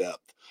bit of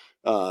depth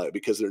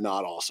because they're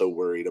not also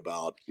worried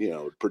about,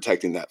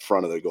 protecting that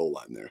front of the goal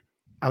line there.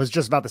 I was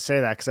just about to say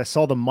that, because I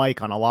saw the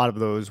mic on a lot of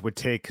those would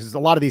take, because a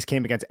lot of these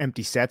came against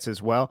empty sets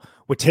as well,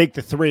 would take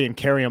the 3 and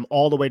carry them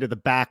all the way to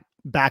the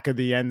back of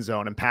the end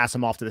zone and pass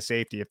them off to the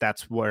safety if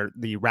that's where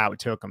the route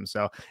took them.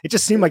 So it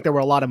just seemed like there were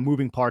a lot of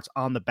moving parts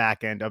on the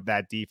back end of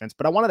that defense.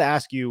 But I wanted to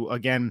ask you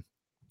again,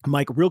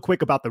 Mike, real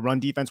quick about the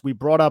run defense. We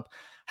brought up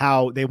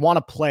how they want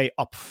to play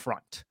up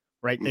front,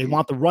 right? They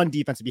want the run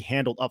defense to be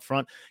handled up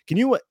front. Can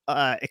you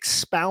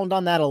expound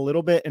on that a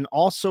little bit? And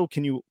also,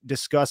 can you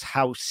discuss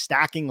how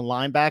stacking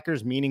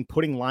linebackers, meaning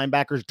putting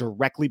linebackers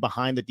directly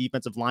behind the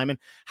defensive lineman,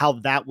 how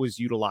that was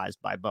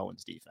utilized by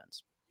Bowen's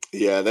defense?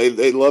 Yeah,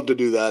 they love to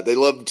do that. They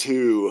love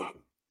to,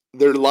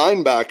 their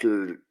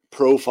linebacker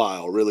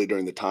profile really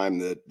during the time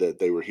that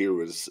they were here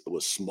was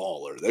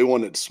smaller. They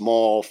wanted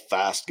small,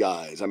 fast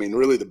guys. I mean,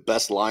 really the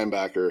best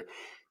linebacker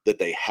that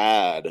they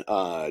had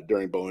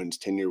during Bowen's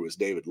tenure was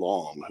David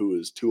Long, who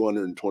was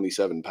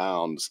 227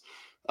 pounds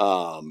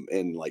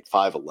and like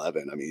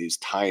 5'11". I mean, he's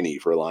tiny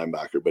for a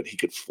linebacker, but he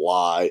could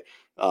fly.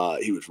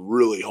 He was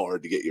really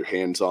hard to get your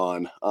hands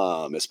on,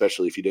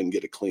 especially if you didn't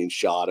get a clean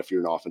shot if you're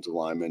an offensive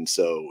lineman.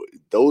 So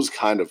those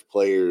kind of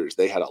players,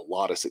 they had a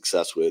lot of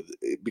success with,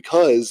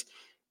 because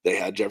they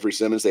had Jeffrey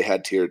Simmons, they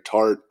had Tier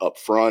Tart up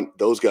front.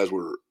 Those guys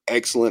were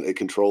excellent at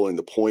controlling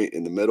the point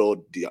in the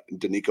middle.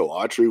 Danico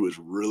Autry was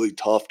really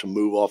tough to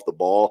move off the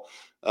ball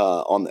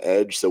on the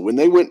edge. So when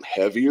they went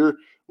heavier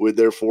with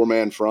their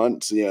 4-man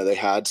fronts, they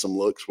had some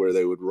looks where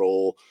they would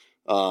roll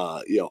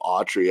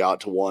Autry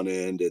out to one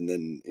end, and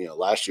then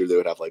last year they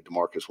would have like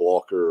DeMarcus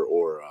Walker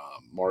or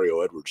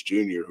Mario Edwards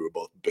Jr., who are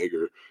both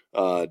bigger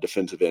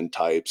defensive end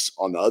types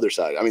on the other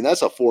side. I mean,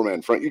 that's a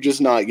 4-man front. You're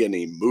just not getting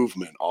any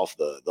movement off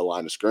the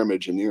line of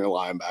scrimmage, and your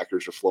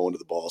linebackers are flowing to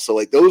the ball. So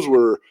like those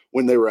were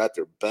when they were at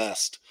their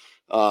best,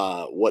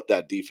 what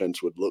that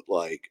defense would look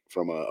like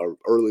from a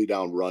early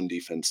down run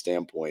defense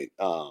standpoint.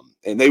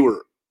 And they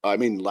were, I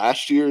mean,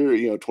 last year,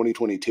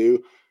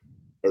 2022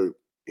 or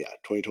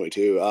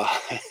 2022.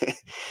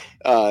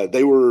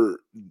 They were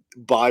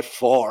by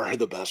far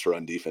the best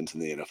run defense in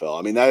the NFL.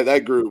 I mean,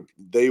 that group,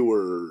 they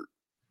were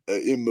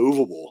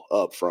immovable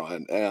up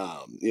front.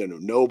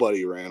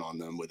 Nobody ran on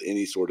them with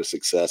any sort of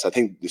success. I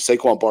think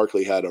Saquon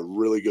Barkley had a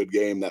really good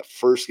game that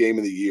first game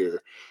of the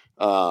year.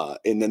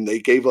 And then they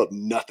gave up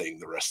nothing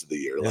the rest of the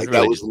year. Like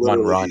really that was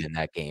one run in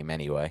that game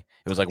anyway.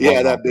 It was like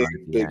that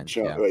big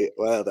chunk. Yeah.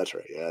 Well, that's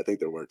right. Yeah, I think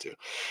there were 2.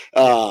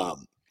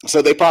 So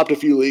they popped a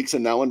few leaks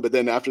in that one, but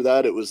then after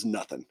that, it was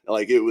nothing.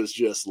 Like it was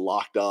just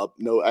locked up.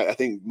 No, I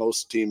think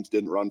most teams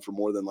didn't run for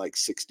more than like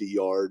 60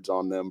 yards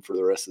on them for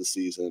the rest of the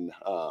season.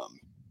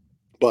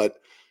 But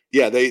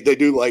Yeah, they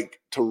do like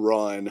to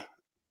run.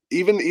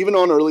 Even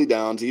on early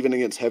downs, even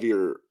against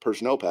heavier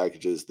personnel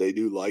packages, they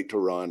do like to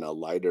run a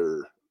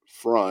lighter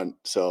front.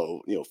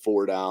 So,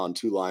 4 down,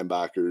 2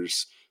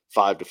 linebackers,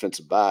 5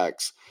 defensive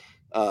backs.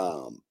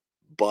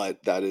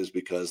 But that is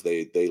because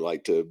they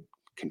like to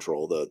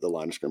control the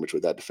line of scrimmage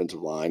with that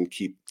defensive line,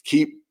 keep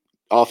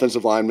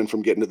offensive linemen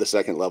from getting to the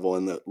second level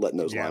and letting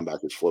those Yeah.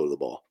 linebackers flow the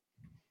ball.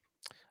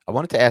 I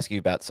wanted to ask you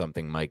about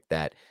something, Mike,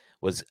 that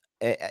was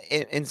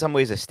in some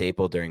ways a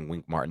staple during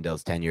Wink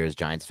Martindale's tenure as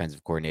Giants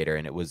defensive coordinator.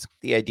 And it was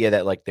the idea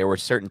that like there were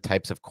certain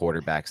types of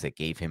quarterbacks that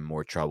gave him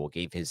more trouble,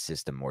 gave his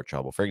system more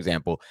trouble. For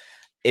example,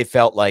 it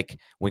felt like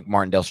Wink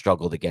Martindale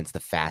struggled against the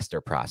faster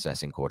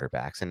processing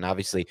quarterbacks. And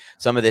obviously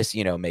some of this,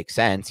 makes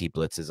sense. He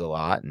blitzes a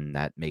lot and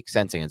that makes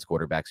sense against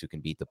quarterbacks who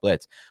can beat the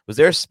blitz. Was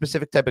there a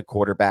specific type of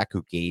quarterback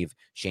who gave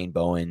Shane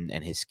Bowen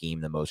and his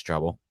scheme the most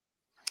trouble?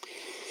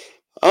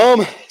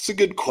 It's a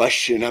good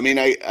question. I mean,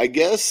 I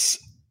guess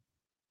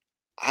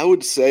I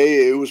would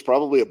say it was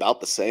probably about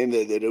the same,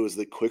 that it was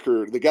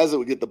the guys that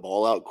would get the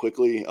ball out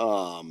quickly.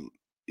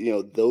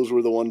 Those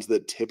were the ones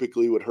that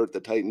typically would hurt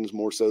the Titans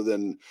more so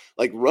than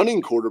like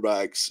running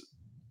quarterbacks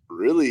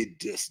really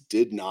just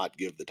did not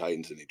give the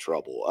Titans any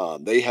trouble.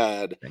 They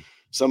had Okay.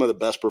 some of the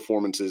best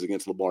performances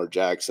against Lamar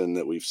Jackson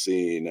that we've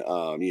seen.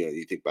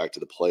 You think back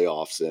to the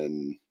playoffs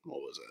in,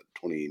 what was it,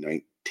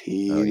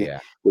 2019, Oh, yeah.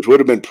 which would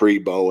have been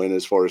pre-Bowen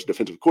as far as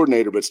defensive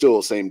coordinator, but still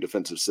the same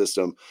defensive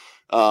system.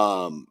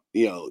 Um,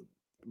 you know,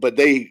 but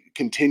they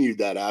continued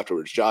that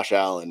afterwards. Josh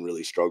Allen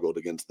really struggled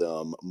against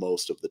them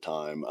most of the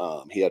time.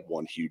 He had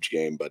one huge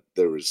game, but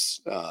there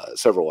was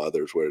several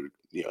others where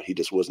he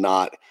just was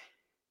not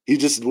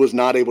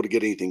able to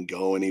get anything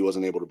going. He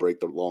wasn't able to break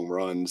the long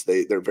runs.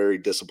 They're very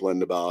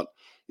disciplined about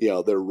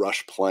their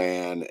rush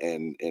plan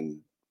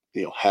and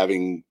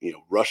having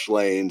rush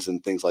lanes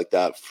and things like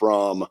that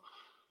from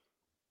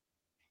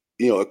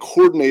a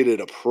coordinated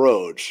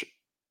approach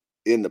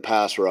in the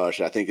pass rush.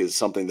 I think is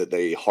something that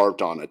they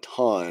harped on a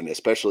ton,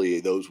 especially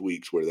those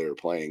weeks where they were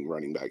playing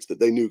running backs that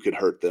they knew could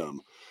hurt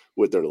them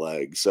with their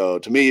legs. So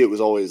to me, it was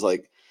always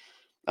like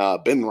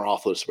Ben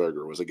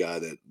Roethlisberger was a guy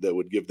that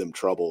would give them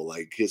trouble,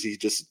 like because he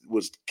just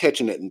was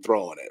catching it and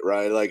throwing it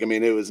right. Like I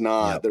mean, it was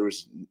not Yep. there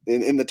was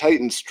and the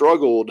Titans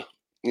struggled.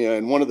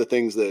 And one of the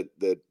things that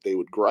they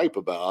would gripe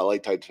about, I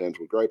like Titans fans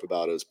would gripe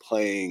about, is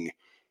playing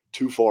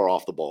too far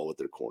off the ball with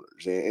their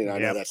corners. And I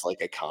know Yep. that's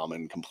like a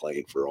common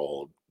complaint for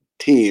all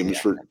teams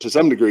Yeah. to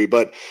some degree,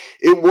 but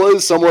it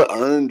was somewhat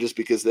earned just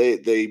because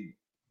they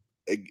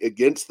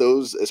against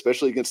those,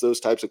 especially against those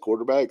types of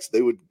quarterbacks,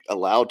 they would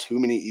allow too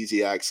many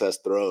easy access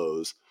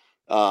throws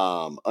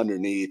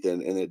underneath,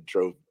 and it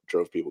drove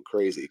people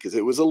crazy because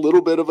it was a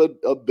little bit of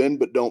a bend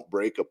but don't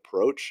break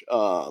approach,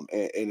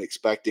 and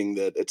expecting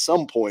that at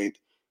some point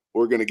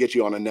we're going to get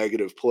you on a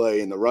negative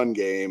play in the run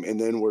game, and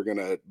then we're going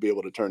to be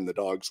able to turn the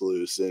dogs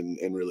loose and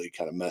really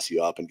kind of mess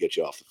you up and get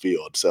you off the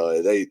field.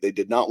 So they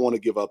did not want to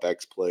give up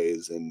X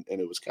plays, and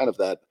it was kind of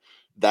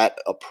that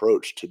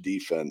approach to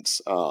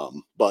defense.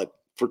 But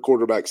for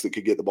quarterbacks that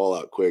could get the ball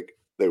out quick,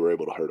 they were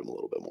able to hurt them a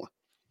little bit more.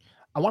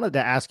 I wanted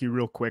to ask you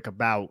real quick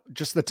about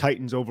just the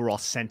Titans' overall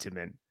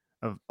sentiment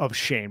of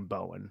Shane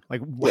Bowen.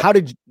 Like, Yeah.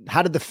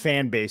 how did the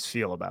fan base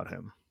feel about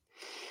him?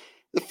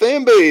 The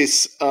fan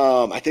base,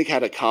 I think,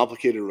 had a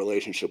complicated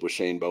relationship with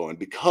Shane Bowen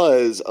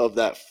because of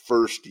that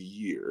first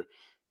year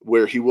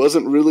where he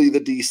wasn't really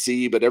the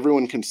DC, but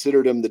everyone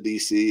considered him the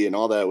DC and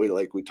all that.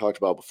 We talked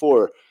about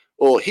before.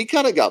 Well, he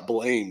kind of got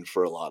blamed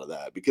for a lot of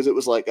that because it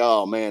was like,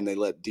 oh man, they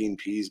let Dean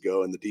Pease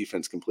go and the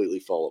defense completely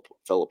fell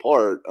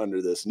apart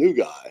under this new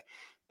guy.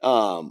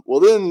 Well,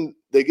 then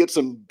they get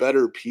some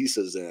better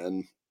pieces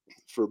in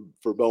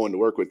for Bowen to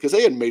work with because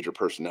they had major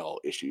personnel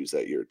issues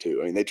that year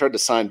too. I mean, they tried to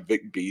sign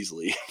Vic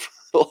Beasley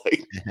for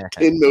like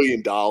 $10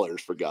 million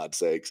for God's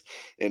sakes,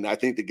 and I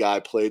think the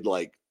guy played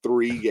like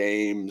 3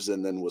 games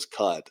and then was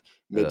cut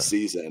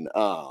mid-season.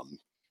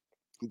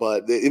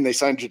 But they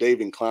signed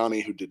Jadeveon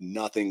Clowney, who did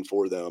nothing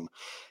for them.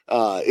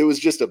 It was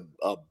just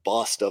a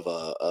bust of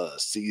a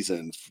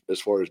season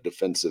as far as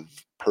defensive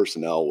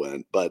personnel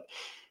went. But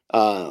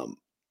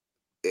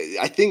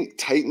I think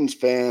Titans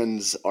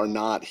fans are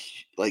not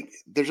like.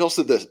 There's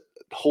also the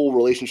whole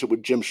relationship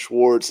with Jim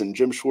Schwartz, and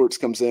Jim Schwartz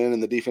comes in,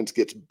 and the defense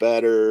gets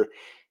better.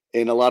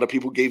 And a lot of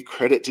people gave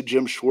credit to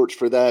Jim Schwartz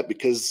for that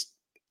because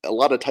a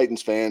lot of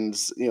Titans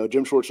fans,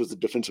 Jim Schwartz was the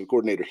defensive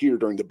coordinator here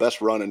during the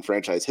best run in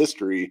franchise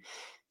history.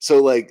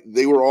 So like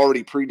they were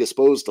already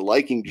predisposed to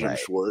liking Jim Right.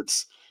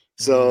 Schwartz.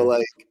 So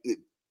like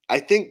I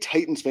think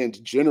Titans fans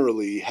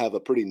generally have a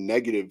pretty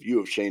negative view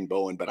of Shane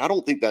Bowen, but I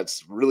don't think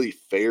that's really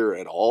fair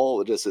at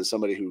all. Just as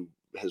somebody who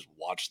has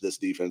watched this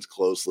defense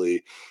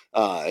closely,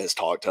 has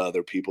talked to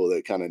other people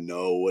that kind of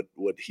know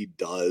what he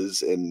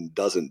does and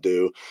doesn't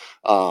do.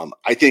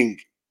 I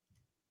think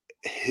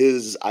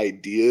his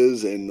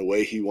ideas and the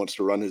way he wants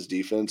to run his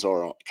defense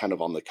are kind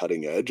of on the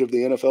cutting edge of the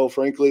NFL,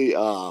 frankly.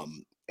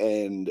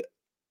 And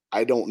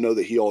I don't know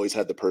that he always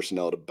had the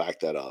personnel to back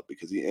that up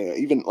because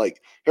even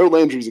like Harold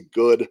Landry's a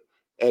good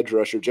edge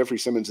rusher. Jeffrey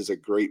Simmons is a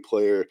great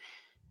player.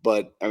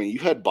 But I mean, you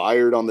had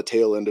Byard on the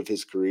tail end of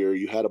his career.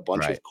 You had a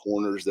bunch Right. of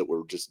corners that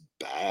were just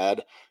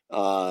bad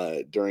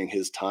during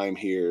his time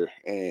here,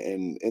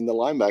 and in the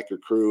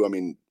linebacker crew. I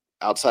mean,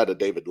 outside of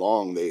David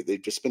Long,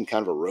 they've just been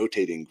kind of a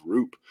rotating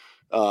group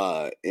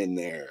in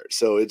there.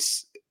 So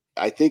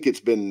I think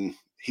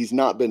he's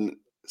not been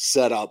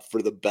set up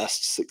for the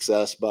best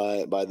success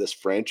by this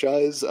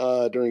franchise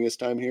during his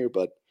time here,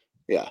 but.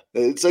 Yeah,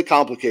 it's a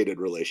complicated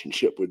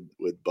relationship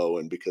with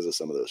Bowen because of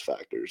some of those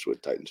factors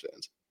with Titans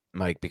fans.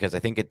 Mike, because I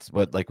think it's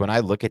what, like, when I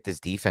look at this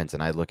defense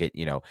and I look at,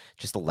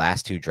 just the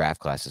last 2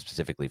 draft classes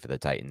specifically for the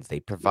Titans, they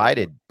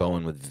provided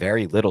Bowen with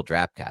very little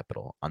draft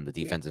capital on the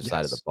defensive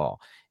side of the ball.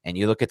 And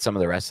you look at some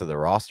of the rest of the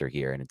roster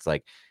here, and it's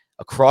like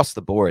across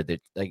the board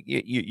that, like,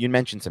 you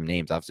mentioned some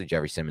names. Obviously,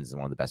 Jeffrey Simmons is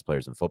one of the best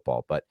players in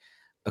football, but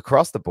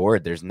across the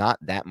board, there's not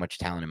that much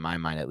talent in my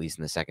mind, at least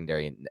in the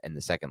secondary and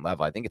the second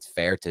level. I think it's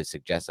fair to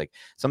suggest, like,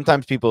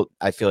 sometimes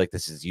I feel like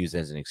this is used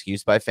as an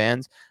excuse by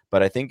fans,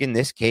 but I think in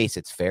this case,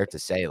 it's fair to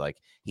say, like,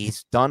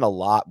 he's done a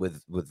lot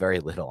with very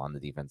little on the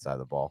defense side of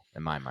the ball,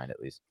 in my mind, at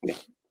least. Yeah,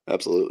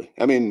 absolutely.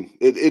 I mean,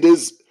 it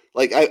is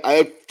like,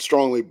 I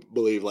strongly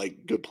believe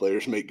like good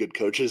players make good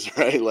coaches,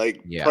 right?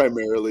 Like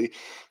primarily,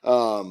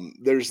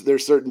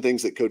 there's certain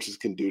things that coaches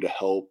can do to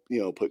help,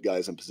 put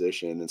guys in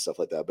position and stuff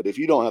like that. But if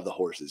you don't have the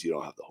horses, you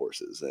don't have the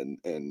horses.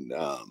 And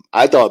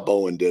I thought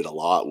Bowen did a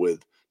lot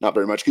with not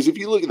very much, because if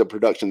you look at the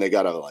production, they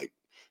got like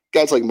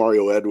guys like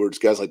Mario Edwards,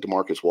 guys like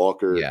DeMarcus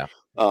Walker. Yeah.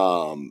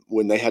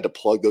 When they had to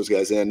plug those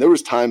guys in, there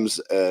was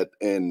times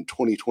in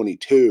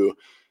 2022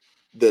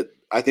 that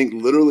I think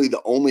literally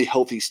the only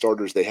healthy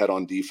starters they had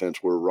on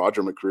defense were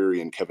Roger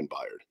McCreary and Kevin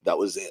Byard. That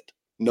was it.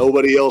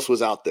 Nobody else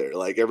was out there.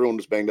 Like, everyone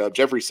was banged up.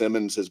 Jeffrey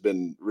Simmons has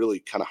been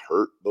really kind of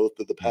hurt both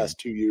of the past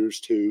 2 years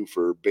too,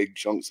 for big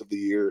chunks of the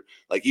year.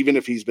 Like, even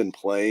if he's been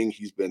playing,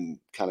 he's been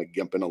kind of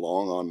gimping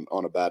along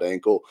on a bad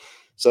ankle.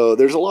 So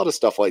there's a lot of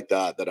stuff like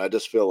that I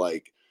just feel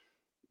like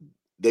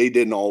they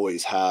didn't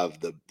always have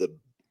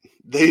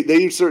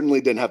they certainly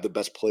didn't have the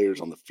best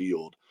players on the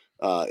field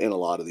in a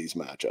lot of these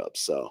matchups.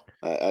 So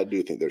I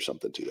do think there's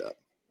something to that.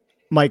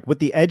 Mike, with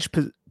the edge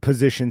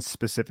position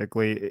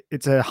specifically,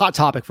 it's a hot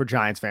topic for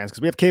Giants fans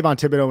because we have Kayvon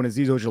Thibodeau and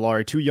Azeez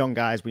Ojulari, 2 young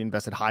guys we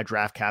invested high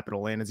draft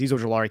capital in. Azeez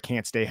Ojulari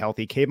can't stay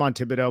healthy. Kayvon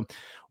Thibodeau,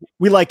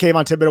 we like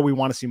Kayvon Thibodeau. We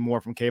want to see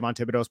more from Kayvon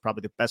Thibodeau is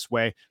probably the best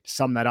way to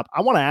sum that up.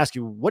 I want to ask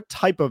you, what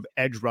type of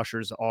edge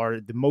rushers are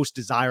the most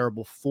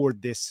desirable for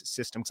this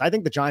system? Because I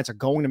think the Giants are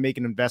going to make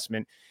an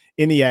investment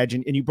in the edge.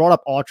 And you brought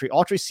up Autry.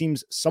 Autry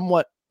seems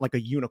somewhat like a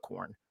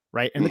unicorn,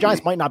 right? And the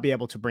Giants might not be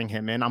able to bring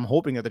him in. I'm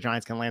hoping that the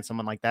Giants can land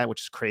someone like that,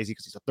 which is crazy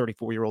because he's a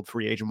 34-year-old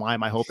free agent. Why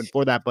am I hoping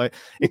for that? But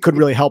it could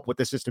really help what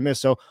the system is.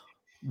 So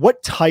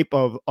what type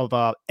of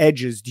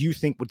edges do you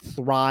think would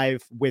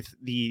thrive with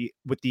the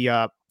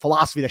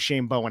philosophy that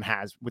Shane Bowen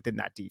has within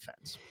that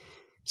defense?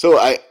 So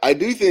I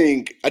do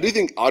think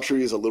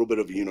Autry is a little bit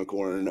of a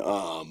unicorn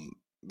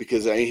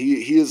because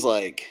he is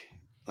like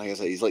I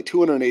said, he's like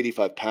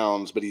 285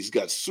 pounds, but he's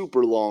got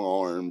super long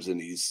arms and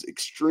he's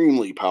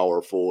extremely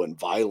powerful and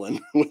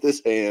violent with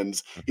his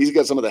hands. He's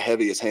got some of the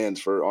heaviest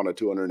hands on a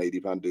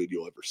 280-pound dude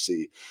you'll ever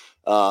see.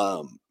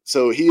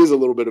 So he is a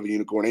little bit of a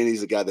unicorn, and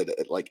he's a guy that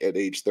at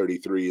age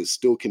 33 is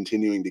still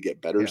continuing to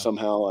get better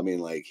somehow. I mean,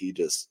 like,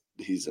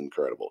 he's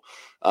incredible.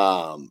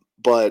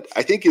 But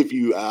I think if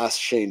you ask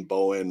Shane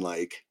Bowen,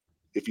 like,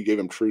 if you gave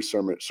him true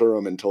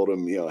serum and told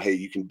him, hey,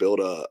 you can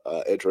build a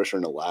edge rusher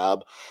in a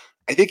lab,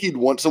 I think he'd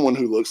want someone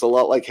who looks a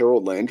lot like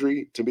Harold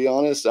Landry, to be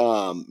honest.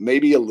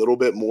 Maybe a little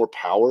bit more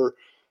power,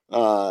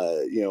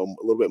 a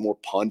little bit more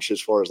punch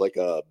as far as like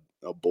a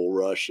bull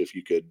rush, if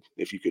you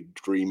could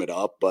dream it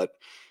up. But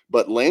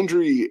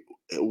Landry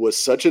was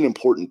such an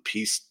important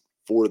piece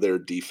for their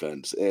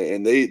defense,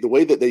 and the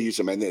way that they use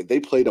him, and they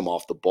played him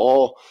off the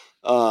ball.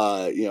 We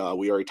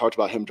already talked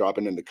about him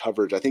dropping into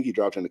coverage. I think he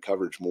dropped into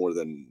coverage more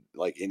than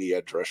like any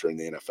edge rusher in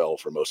the NFL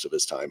for most of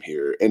his time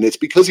here. And it's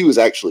because he was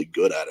actually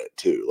good at it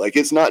too. Like,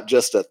 it's not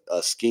just a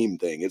scheme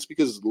thing. It's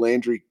because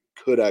Landry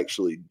could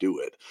actually do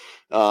it.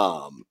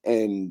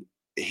 And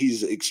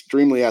he's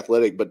extremely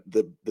athletic, but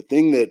the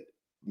thing that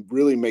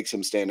really makes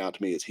him stand out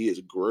to me is he is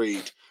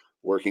great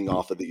working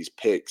off of these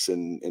picks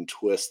and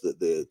twists that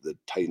the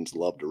Titans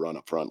love to run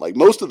up front. Like,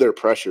 most of their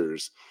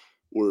pressures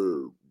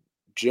were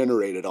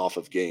generated off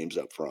of games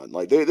up front.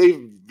 Like, they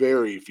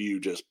very few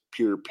just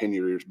pure pin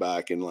your ears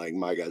back and like,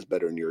 my guy's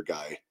better than your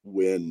guy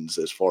wins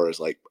as far as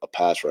like a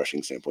pass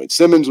rushing standpoint.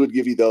 Simmons would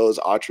give you those.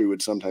 Autry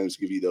would sometimes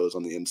give you those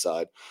on the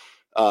inside.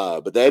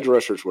 But the edge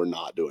rushers were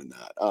not doing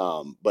that.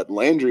 But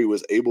Landry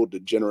was able to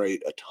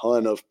generate a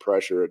ton of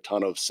pressure, a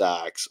ton of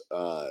sacks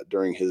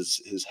during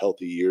his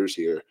healthy years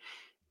here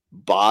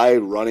by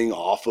running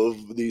off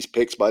of these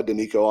picks by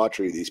Danico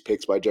Autry, these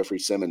picks by Jeffrey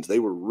Simmons. They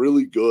were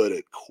really good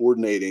at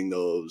coordinating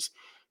those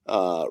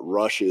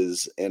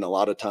rushes, and a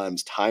lot of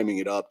times timing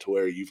it up to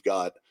where you've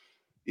got,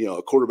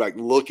 a quarterback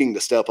looking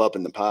to step up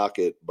in the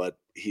pocket, but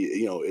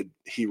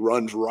he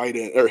runs right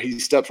in, or he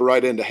steps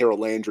right into Harold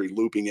Landry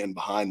looping in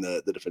behind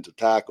the defensive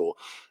tackle.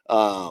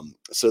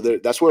 So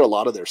that's where a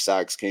lot of their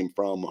sacks came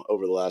from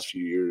over the last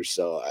few years.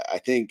 So I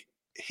think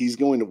he's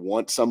going to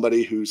want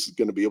somebody who's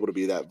going to be able to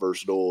be that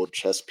versatile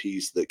chess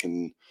piece that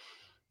can,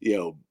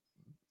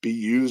 be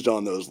used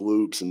on those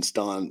loops and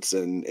stunts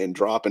and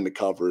drop into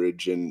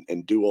coverage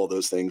and do all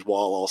those things while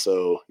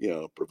also,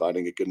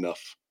 providing a good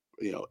enough,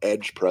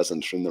 edge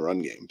presence from the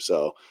run game.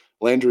 So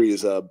Landry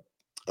is a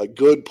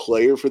good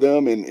player for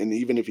them. And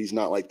even if he's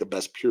not like the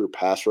best pure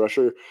pass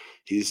rusher,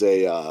 he's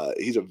a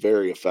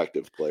very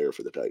effective player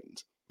for the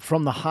Titans.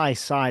 From the high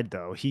side,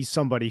 though, he's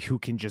somebody who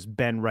can just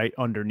bend right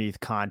underneath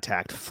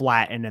contact,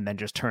 flatten, and then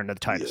just turn to the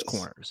tightest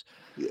corners.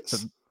 Yes. So,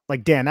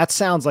 like, Dan, that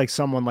sounds like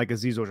someone like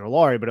Azeez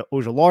Ojulari, but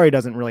Ojulari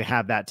doesn't really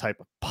have that type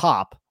of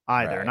pop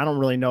either. Right. And I don't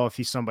really know if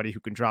he's somebody who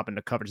can drop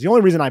into coverage. The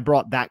only reason I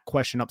brought that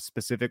question up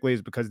specifically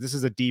is because this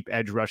is a deep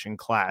edge rushing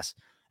class.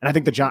 And I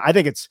think I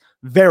think it's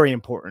very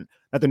important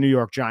that the New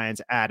York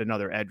Giants add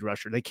another edge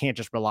rusher. They can't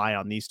just rely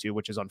on these two,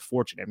 which is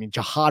unfortunate. I mean,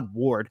 Jihad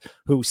Ward,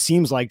 who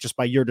seems like, just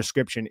by your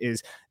description,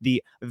 is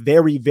the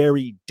very,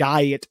 very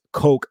Diet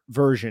Coke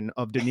version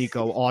of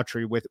Danico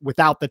Autry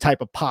without the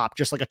type of pop,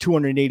 just like a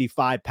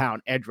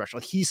 285-pound edge rusher.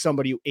 Like, he's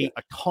somebody who ate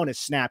a ton of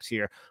snaps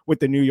here with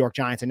the New York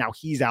Giants, and now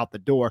he's out the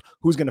door.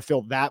 Who's going to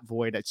fill that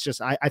void? It's just,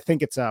 I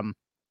think it's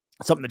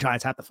something the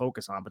Giants have to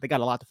focus on, but they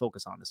got a lot to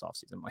focus on this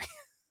offseason, Mike.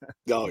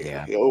 Oh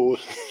yeah. Oh,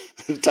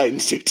 the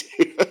Titans do too.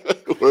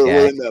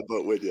 We're in that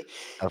boat with you.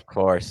 Of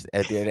course.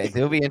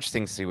 It'll be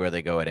interesting to see where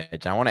they go at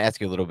edge. I want to ask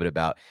you a little bit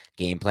about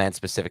game plan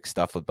specific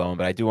stuff with Bowen,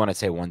 but I do want to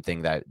say one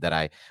thing that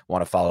I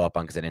want to follow up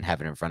on because I didn't have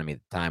it in front of me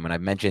at the time. When I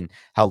mentioned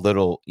how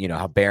little,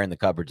 how barren the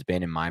cupboard's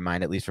been in my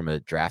mind, at least from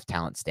a draft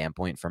talent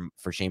standpoint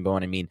for Shane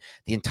Bowen. I mean,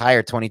 the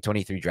entire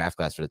 2023 draft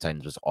class for the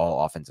Titans was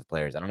all offensive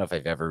players. I don't know if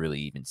I've ever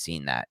really even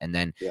seen that. And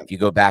then if you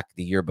go back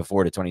the year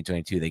before to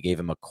 2022, they gave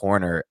him a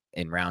corner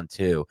in round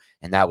 2,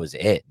 and that was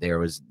it. There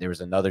was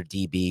another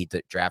DB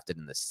that drafted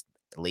in the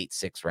late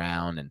 6th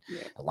round and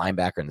a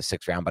linebacker in the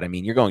 6th round. But I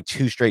mean, you're going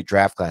 2 straight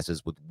draft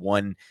classes with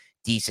one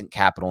decent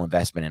capital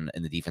investment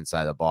in the defense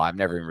side of the ball. I've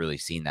never even really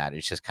seen that.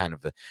 It's just kind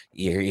of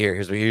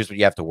here's what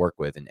you have to work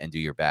with and do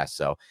your best.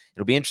 So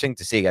it'll be interesting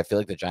to see. I feel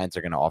like the Giants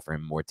are going to offer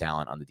him more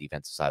talent on the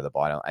defensive side of the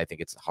ball. I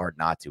think it's hard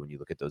not to when you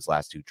look at those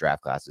last 2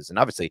 draft classes. And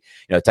obviously,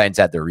 Titans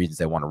had their reasons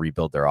they want to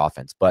rebuild their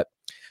offense. But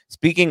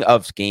speaking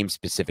of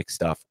game-specific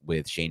stuff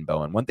with Shane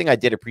Bowen, one thing I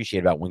did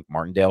appreciate about Wink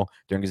Martindale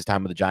during his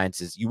time with the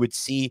Giants is you would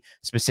see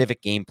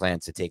specific game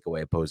plans to take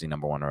away opposing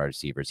number 1 wide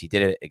receivers. He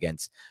did it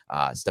against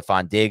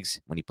Stephon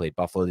Diggs when he played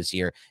Buffalo this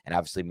year, and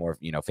obviously more,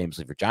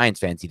 famously for Giants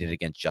fans, he did it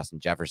against Justin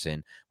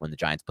Jefferson when the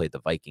Giants played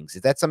the Vikings.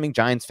 Is that something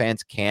Giants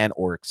fans can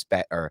or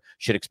expect or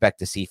should expect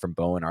to see from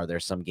Bowen? Are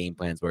there some game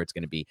plans where it's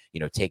going to be,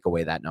 take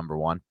away that number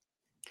 1?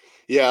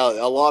 Yeah,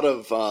 a lot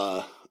of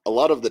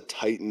the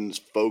Titans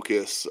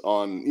focus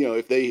on,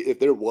 if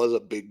there was a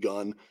big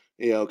gun,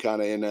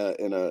 kind of in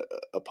a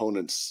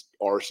opponent's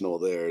arsenal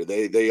there,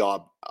 they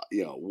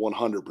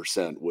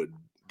 100% would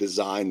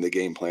design the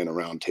game plan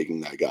around taking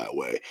that guy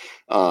away.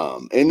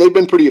 And they've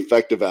been pretty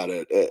effective at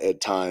it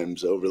at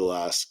times over the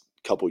last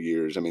couple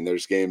years. I mean,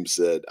 there's games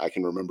that I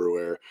can remember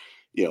where,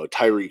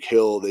 Tyreek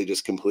Hill, they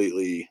just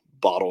completely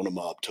bottled him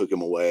up, took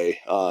him away,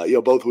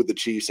 both with the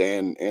Chiefs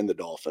and the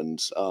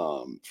Dolphins,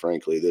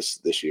 frankly,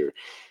 this year.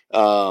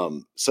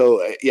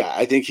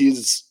 I think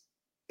his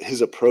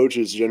approach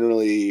is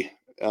generally,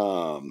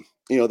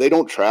 they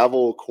don't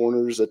travel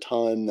corners a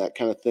ton, that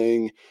kind of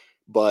thing,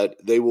 but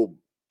they will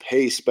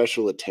pay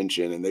special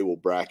attention and they will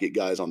bracket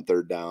guys on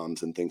 3rd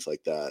downs and things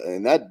like that.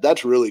 And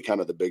that's really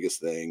kind of the biggest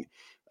thing.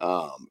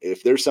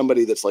 If there's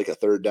somebody that's like a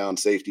 3rd down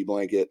safety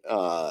blanket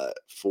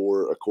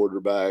for a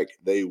quarterback,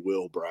 they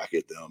will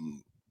bracket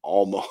them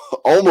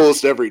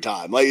almost every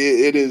time. Like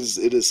it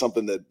is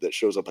something that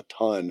shows up a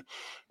ton.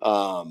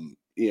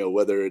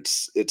 Whether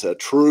it's a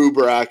true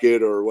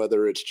bracket or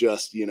whether it's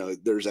just,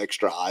 there's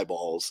extra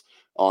eyeballs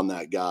on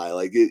that guy.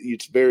 Like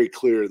it's very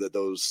clear that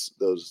those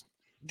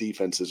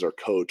defenses are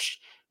coached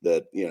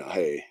that,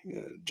 hey,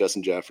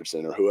 Justin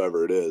Jefferson or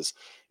whoever it is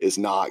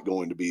not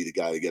going to be the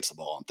guy that gets the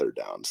ball on 3rd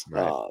downs.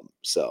 Right.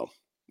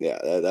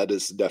 That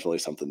is definitely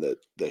something that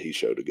he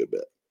showed a good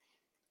bit.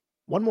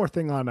 One more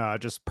thing on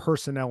just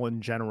personnel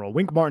in general.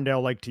 Wink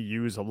Martindale liked to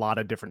use a lot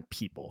of different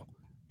people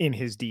in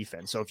his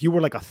defense. So if you were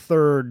like a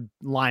 3rd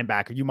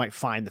linebacker, you might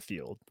find the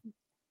field.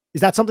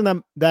 Is that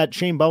something that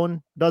Shane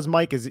Bowen does,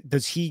 Mike?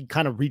 Does he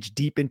kind of reach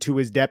deep into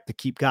his depth to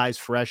keep guys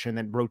fresh and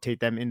then rotate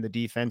them in the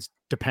defense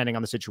depending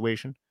on the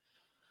situation?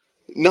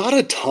 Not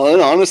a ton,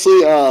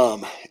 honestly. A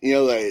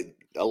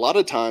lot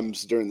of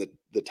times during the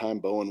time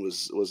Bowen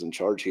was in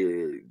charge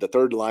here, the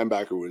 3rd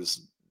linebacker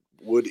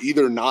would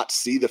either not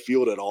see the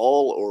field at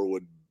all or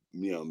would,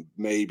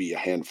 maybe a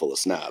handful of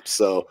snaps.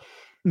 So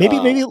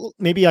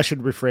maybe I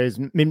should rephrase,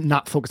 maybe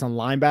not focus on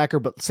linebacker,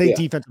 but say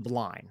defensive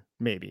line,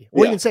 maybe,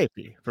 or even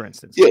safety, for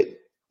instance. Yeah,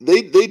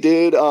 they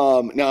did.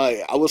 Now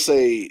I will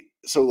say,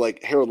 so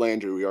like Harold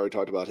Landry, we already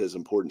talked about his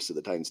importance to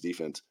the Titans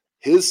defense.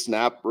 His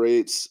snap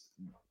rates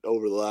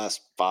over the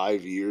last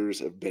 5 years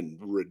have been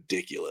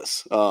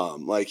ridiculous.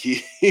 Like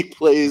he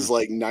plays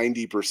like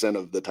 90%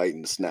 of the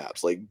Titans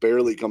snaps, like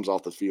barely comes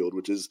off the field,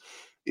 which is,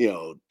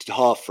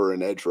 tough for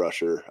an edge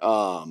rusher.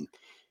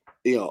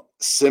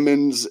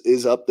 Simmons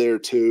is up there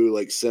too.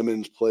 Like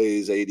Simmons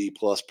plays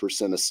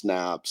 80+% of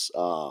snaps.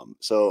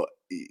 So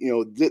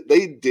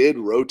they did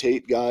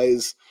rotate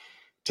guys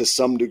to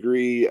some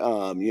degree.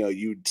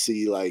 You'd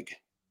see like,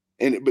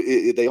 and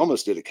they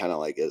almost did it kind of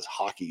like as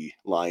hockey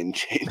line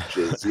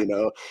changes.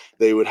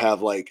 They would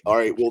have like, all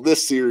right, well,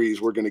 this series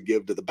we're going to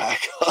give to the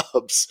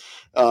backups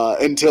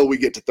until we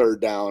get to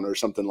third down or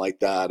something like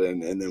that,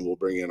 and then we'll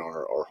bring in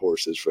our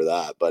horses for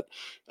that. But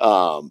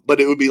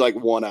it would be like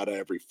one out of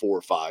every 4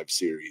 or 5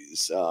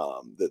 series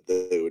that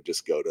they would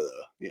just go to.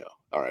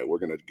 All right, we're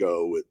going to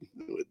go with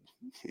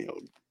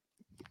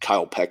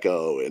Kyle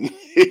Pecco and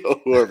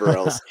whoever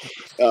else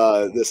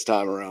this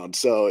time around.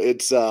 So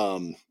it's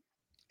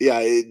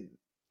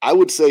I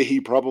would say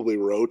he probably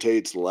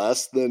rotates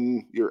less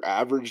than your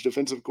average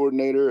defensive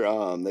coordinator.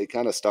 They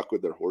kind of stuck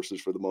with their horses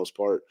for the most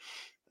part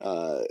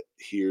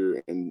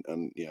here and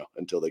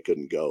until they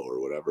couldn't go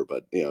or whatever.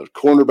 But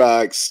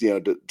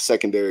cornerbacks,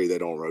 secondary, they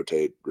don't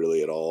rotate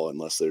really at all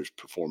unless there's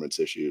performance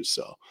issues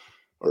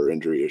or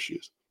injury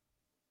issues.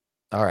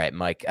 All right,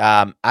 Mike.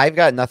 I've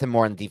got nothing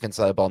more on the defense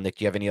side of the ball. Nick,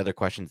 do you have any other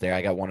questions there?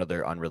 I got one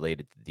other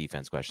unrelated to the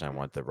defense question I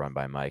want to run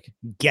by Mike.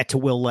 Get to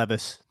Will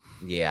Levis.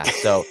 Yeah.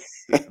 So,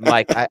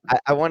 Mike,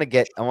 I want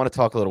to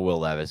talk a little Will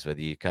Levis with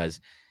you because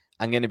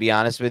I'm going to be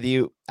honest with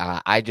you.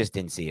 I just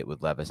didn't see it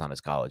with Levis on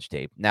his college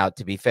tape. Now,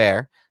 to be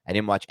fair, I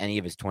didn't watch any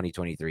of his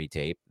 2023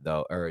 tape,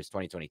 though, or his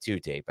 2022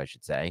 tape, I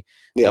should say.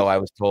 Yeah. Though I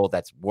was told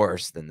that's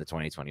worse than the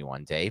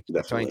 2021 tape.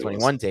 Definitely the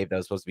 2021 tape that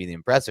was supposed to be the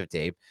impressive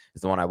tape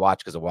is the one I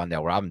watched because of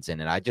Wan'Dale Robinson,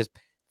 and I just,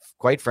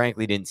 quite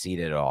frankly, didn't see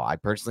it at all. I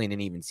personally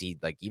didn't even see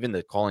even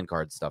the calling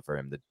card stuff for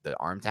him. The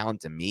arm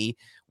talent to me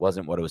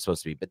wasn't what it was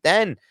supposed to be. But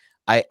then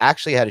I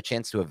actually had a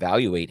chance to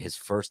evaluate his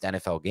first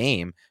NFL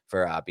game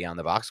for Beyond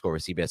the Box Score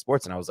with CBS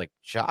Sports, and I was like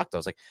shocked. I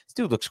was like, this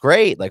dude looks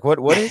great. Like, what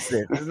is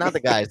this? This is not the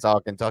guy I saw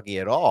at Kentucky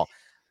at all.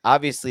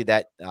 Obviously,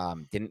 that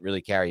didn't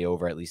really carry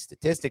over, at least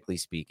statistically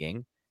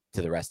speaking,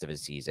 to the rest of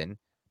his season.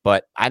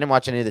 But I didn't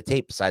watch any of the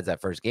tape besides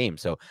that first game.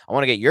 So I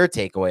want to get your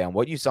takeaway on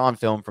what you saw on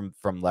film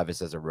from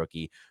Levis as a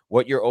rookie,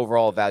 what your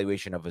overall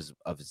evaluation of his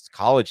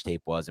college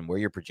tape was, and where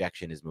your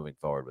projection is moving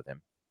forward with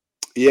him.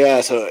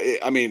 Yeah, so,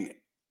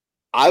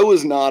 I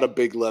was not a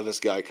big Levis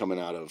guy coming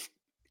out of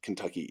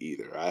Kentucky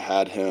either. I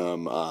had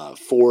him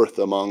 4th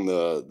among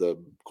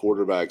the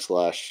quarterbacks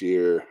last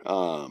year.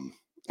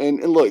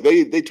 And look,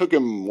 they took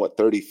him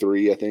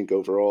 33, I think,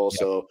 overall. Yep.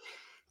 So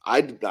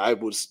I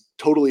was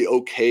totally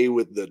okay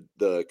with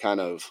the kind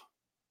of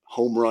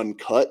home run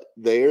cut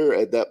there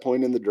at that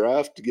point in the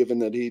draft, given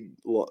that he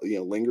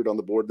lingered on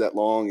the board that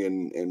long,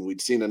 and we'd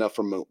seen enough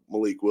from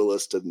Malik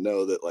Willis to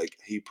know that like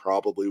he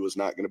probably was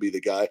not going to be the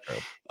guy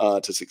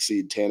to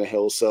succeed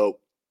Tannehill. So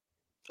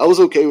I was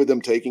okay with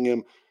them taking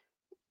him.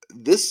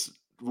 This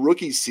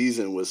rookie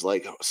season was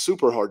like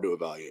super hard to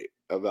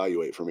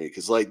evaluate for me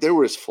because like there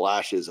was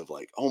flashes of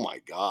like, oh my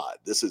God,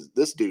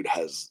 this dude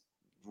has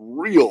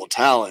real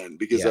talent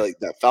because like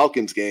that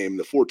Falcons game,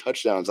 the 4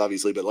 touchdowns,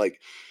 obviously, but like,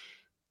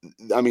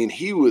 I mean,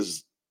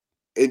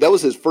 that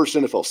was his first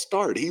NFL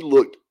start. He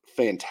looked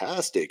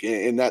fantastic.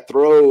 And that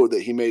throw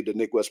that he made to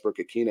Nick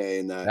Westbrook-Akine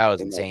in that was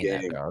insane.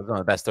 That throw. It was one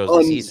of the best throws of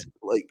the season.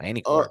 Like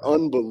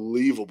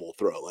unbelievable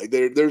throw. Like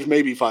there's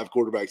maybe 5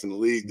 quarterbacks in the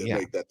league that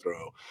make that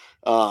throw.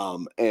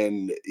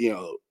 And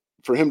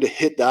for him to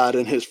hit that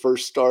in his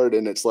first start,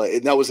 and it's like,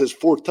 and that was his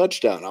 4th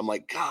touchdown. I'm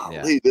like,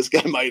 golly, this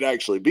guy might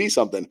actually be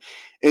something.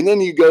 And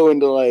then you go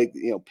into like,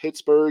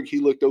 Pittsburgh, he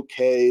looked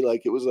okay.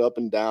 Like it was up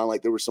and down.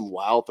 Like there were some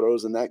wild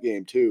throws in that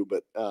game too,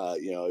 but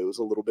it was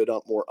a little bit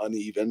more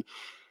uneven.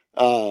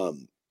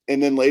 And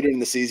then later in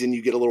the season,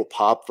 you get a little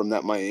pop from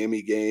that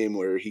Miami game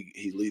where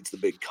he leads the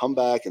big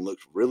comeback and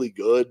looks really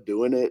good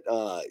doing it,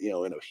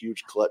 in a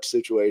huge clutch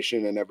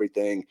situation and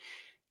everything.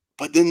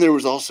 But then there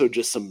was also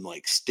just some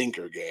like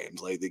stinker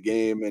games, like the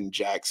game in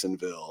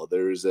Jacksonville.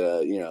 There's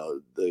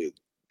the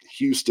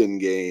Houston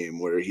game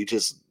where he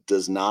just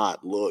does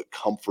not look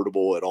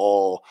comfortable at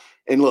all.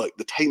 And look,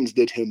 the Titans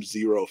did him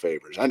 0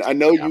 favors. I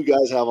know you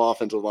guys have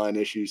offensive line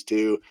issues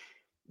too.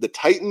 The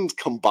Titans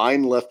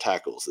combined left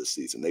tackles this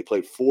season. They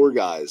played 4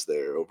 guys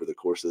there over the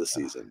course of the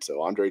season.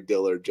 So Andre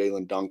Dillard,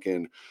 Jalen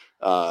Duncan,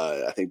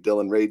 I think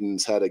Dylan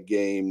Radins had a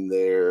game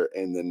there,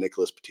 and then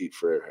Nicholas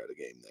Petit-Frere had a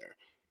game there.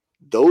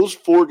 Those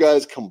 4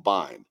 guys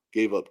combined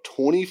gave up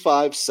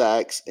 25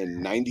 sacks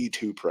and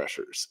 92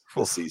 pressures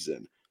this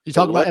season. You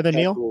talking about Evan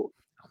Neal?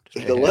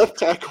 The left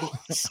tackle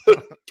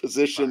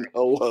position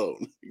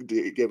alone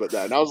gave up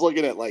that. And I was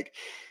looking at like,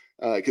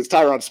 because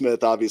Tyron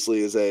Smith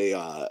obviously is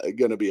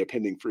going to be a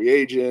pending free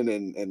agent,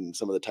 and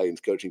some of the Titans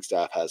coaching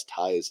staff has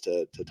ties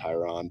to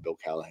Tyron, Bill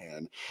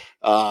Callahan,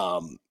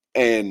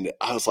 and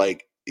I was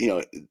like,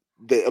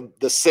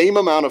 the same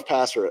amount of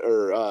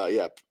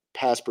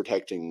pass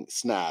protecting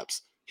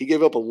snaps. He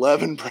gave up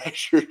 11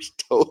 pressures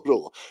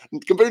total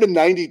compared to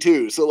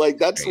 92. So like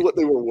that's what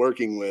they were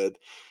working with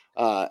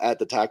at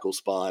the tackle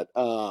spot,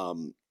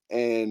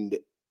 and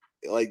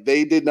like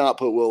they did not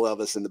put Will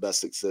Levis in the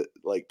best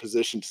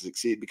position to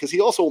succeed, because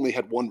he also only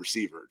had one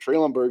receiver.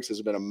 Treylon Burks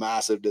has been a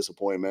massive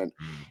disappointment.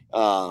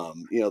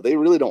 They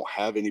really don't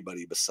have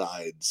anybody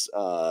besides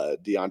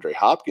DeAndre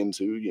Hopkins,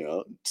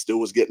 who, still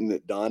was getting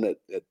it done at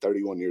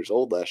 31 years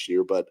old last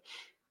year. But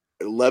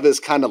Levis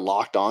kind of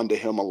locked on to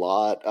him a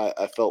lot.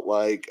 I felt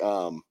like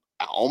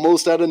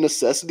almost out of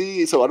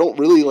necessity. So I don't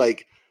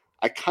really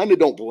I kind of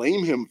don't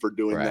blame him for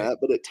doing that.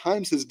 But at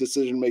times his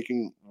decision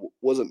making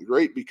wasn't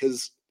great,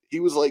 because he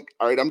was like,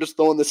 all right, I'm just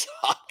throwing this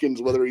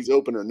Hopkins whether he's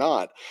open or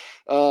not.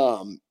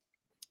 But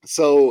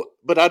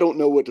I don't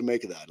know what to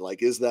make of that.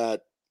 Like, is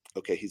that,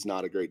 okay, he's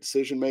not a great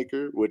decision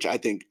maker, which I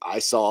think I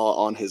saw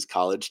on his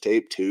college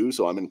tape too.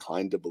 So I'm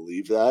inclined to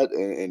believe that.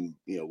 And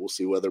we'll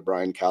see whether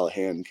Brian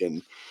Callahan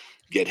can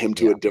get him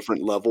to a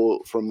different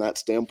level from that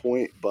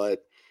standpoint.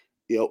 But,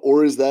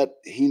 or is that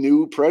he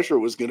knew pressure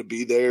was going to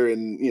be there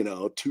in,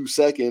 2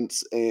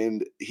 seconds,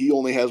 and he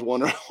only has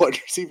one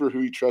wide receiver who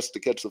he trusts to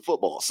catch the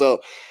football.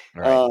 So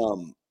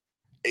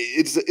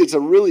it's a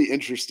really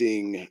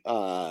interesting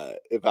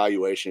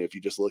evaluation if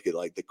you just look at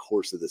the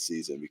course of the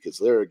season, because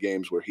there are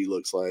games where he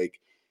looks like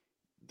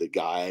the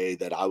guy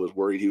that I was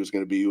worried he was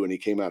going to be when he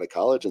came out of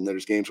college. And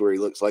there's games where he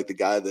looks like the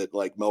guy that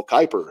Mel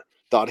Kiper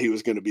thought he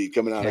was going to be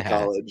coming out of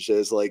college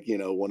as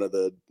one of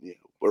the,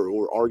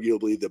 or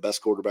arguably the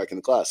best quarterback in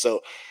the class.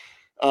 So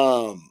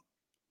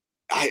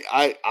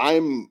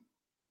I'm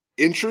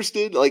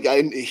interested.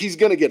 He's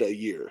going to get a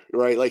year,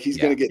 right? Like he's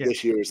going to get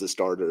this year as the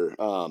starter.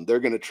 They're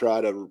going to try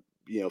to,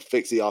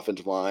 fix the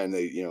offensive line.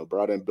 They,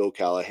 brought in Bill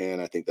Callahan.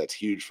 I think that's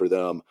huge for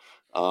them.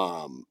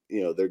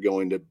 They're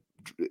going to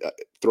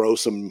throw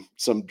some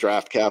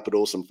draft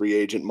capital, some free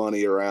agent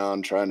money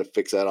around, trying to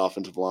fix that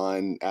offensive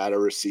line, add a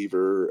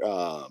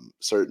receiver,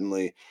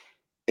 certainly.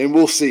 And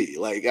we'll see.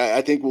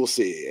 I think we'll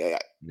see.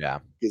 Yeah.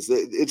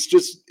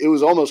 Because it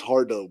was almost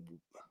hard to,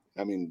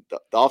 the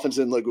offense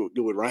didn't look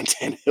good with Ryan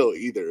Tannehill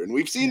either. And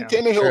we've seen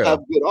Tannehill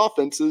have good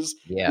offenses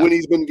when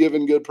he's been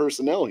given good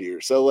personnel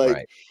here. So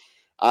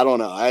I don't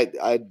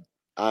know.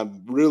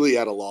 I'm really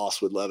at a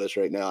loss with Levis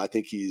right now. I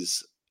think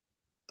he's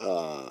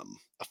a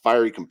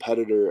fiery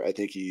competitor. I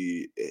think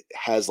he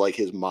has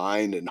his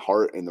mind and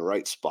heart in the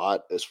right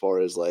spot as far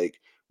as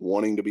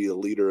wanting to be the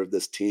leader of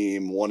this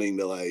team, wanting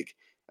to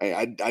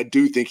I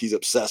do think he's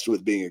obsessed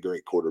with being a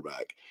great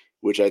quarterback,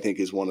 which I think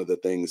is one of the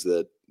things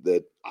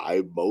that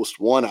I most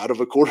want out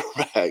of a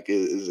quarterback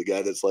is a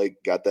guy that's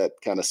got that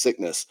kind of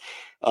sickness.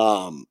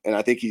 And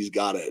I think he's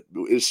got it.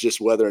 It's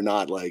just whether or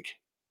not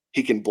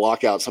he can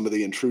block out some of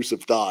the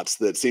intrusive thoughts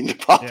that seem to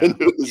pop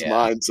into his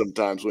mind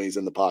sometimes when he's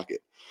in the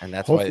pocket. And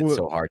that's why it's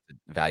so hard to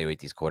evaluate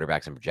these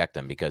quarterbacks and project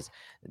them, because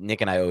Nick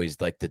and I always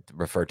like to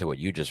refer to what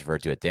you just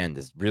referred to at the end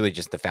is really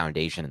just the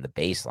foundation and the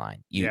baseline.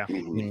 You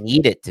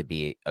need it to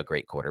be a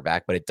great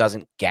quarterback, but it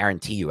doesn't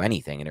guarantee you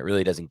anything, and it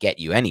really doesn't get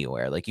you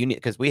anywhere.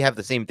 Because we have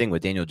the same thing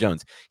with Daniel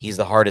Jones. He's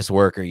the hardest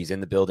worker. He's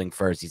in the building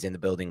first. He's in the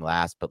building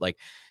last. But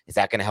is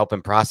that going to help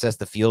him process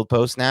the field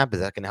post snap? Is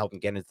that going to help him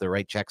get into the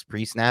right checks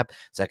pre snap?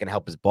 Is that going to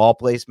help his ball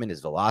placement,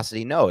 his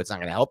velocity? No, it's not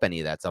going to help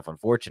any of that stuff,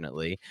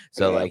 unfortunately.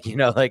 So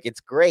it's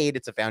great.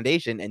 It's a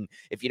foundation. And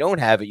if you don't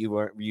have it, you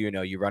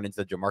run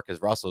into the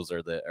Jamarcus Russells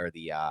or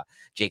the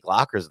Jake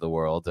Lockers of the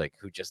world,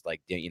 who just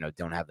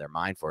don't have their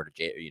mind for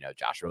it.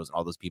 Josh Rosen,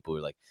 all those people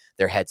who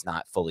their head's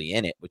not fully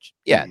in it, which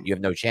you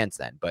have no chance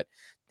then. But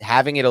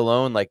having it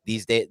alone,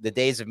 these days, the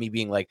days of me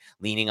being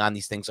leaning on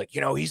these things,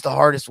 he's the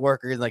hardest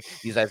worker, and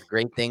these are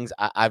great things.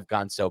 I've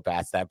gone so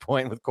past that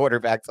point with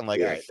quarterbacks. I'm all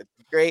right, that's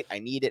great. I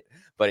need it,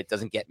 but it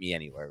doesn't get me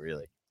anywhere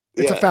really.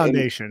 It's a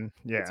foundation.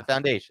 It's a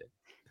foundation.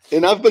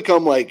 And I've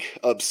become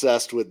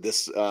obsessed with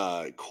this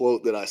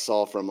quote that I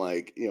saw from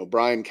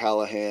Brian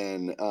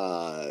Callahan.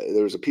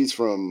 There was a piece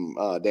from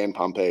Dan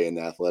Pompei in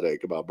The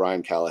Athletic about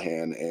Brian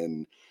Callahan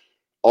and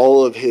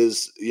all of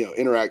his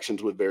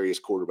interactions with various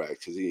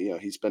quarterbacks, because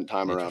he spent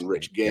time around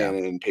Rich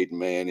Gannon, Peyton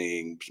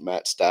Manning,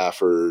 Matt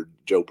Stafford,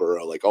 Joe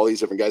Burrow, all these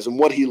different guys, and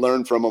what he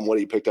learned from them, what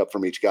he picked up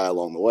from each guy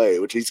along the way,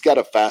 which he's got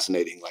a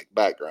fascinating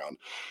background.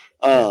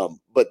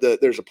 But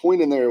there's a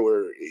point in there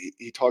where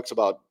he talks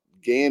about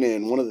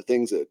Gannon. One of the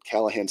things that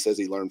Callahan says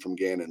he learned from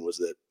Gannon was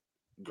that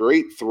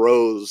great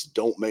throws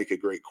don't make a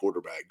great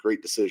quarterback.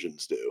 Great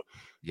decisions do.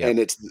 Yep. And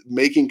it's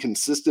making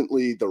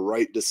consistently the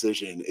right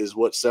decision is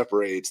what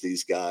separates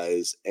these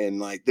guys.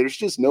 And there's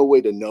just no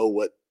way to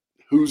know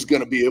who's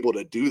going to be able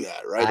to do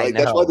that. Right.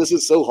 That's why this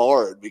is so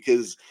hard,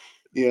 because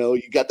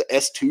you got the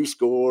S2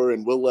 score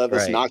and Will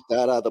Levis knocked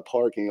that out of the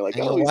park, and you're like,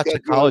 you watch a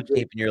college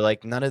tape and you're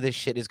like, none of this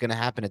shit is going to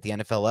happen at the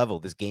NFL level.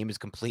 This game is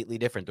completely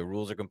different. The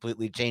rules are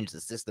completely changed.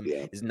 The system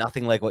is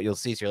nothing like what you'll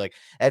see. So you're like,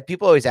 and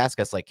people always ask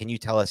us, can you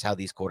tell us how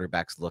these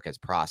quarterbacks look as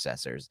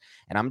processors?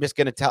 And I'm just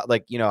going to tell,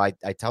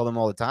 I tell them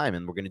all the time,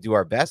 and we're going to do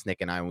our best,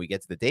 Nick and I, when we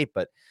get to the tape.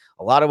 But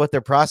a lot of what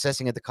they're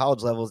processing at the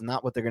college level is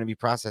not what they're going to be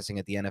processing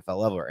at the NFL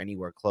level or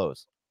anywhere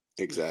close.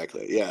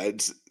 Exactly. Yeah.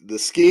 The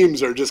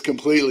schemes are just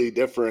completely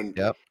different.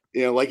 Yep.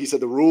 like you said,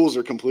 the rules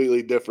are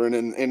completely different,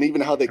 and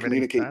even how they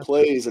communicate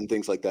plays and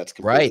things like that's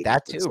completely right.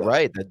 That different. too,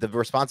 right. The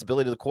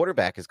responsibility of the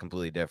quarterback is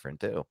completely different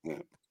too.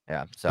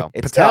 Yeah. So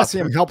it's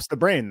potassium tough. helps the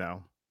brain,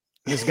 though.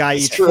 This guy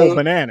eats true. full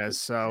bananas,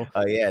 so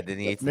Oh yeah, didn't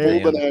he eat full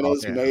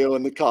bananas, mayo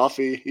in the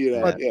coffee,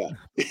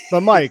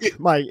 But Mike,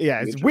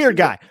 it's a weird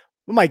guy.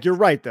 Well, Mike, you're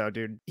right though,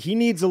 dude. He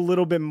needs a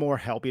little bit more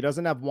help. He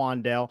doesn't have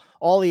Wandale.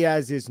 All he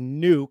has is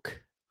Nuke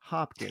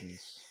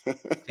Hopkins.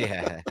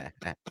 Yeah.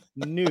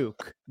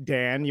 Nuke.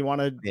 Dan, you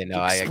want to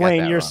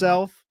explain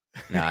yourself?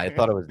 No, I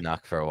thought it was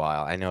Nuke for a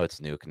while. I know it's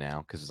Nuke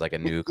now because it's like a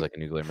nuke, like a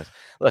nuclear missile.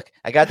 Look,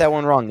 I got that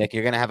one wrong, Nick.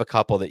 You're gonna have a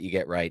couple that you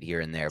get right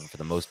here and there, but for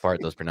the most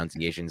part, those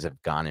pronunciations have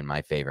gone in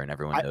my favor, and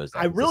everyone knows that.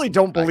 I really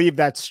don't believe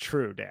that's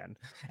true, Dan.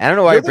 I don't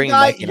know why you're bringing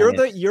Mike in. You're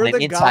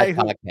the guy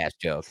who podcast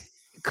joke.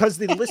 Because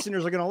the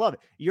listeners are gonna love it.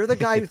 You're the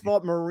guy who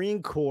thought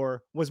Marine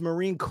Corps was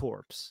Marine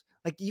Corps.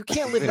 Like, you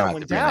can't live that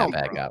one down.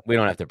 We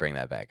don't have to bring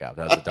that back up.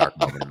 That was a dark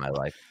moment in my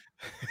life.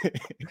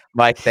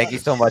 Mike, thank you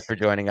so much for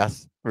joining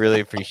us.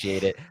 Really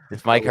appreciate it.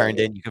 It's Mike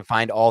Herndon. You can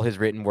find all his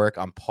written work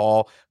on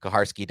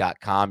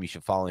paulkaharski.com. You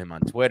should follow him on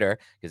Twitter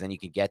because then you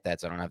can get that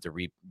so I don't have to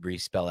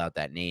re-spell out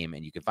that name.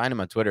 And you can find him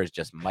on Twitter as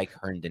just Mike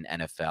Herndon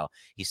NFL.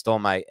 He stole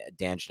my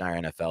Dan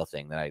Schneider NFL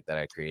thing that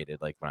I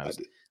created like when I was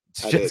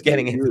just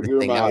getting into the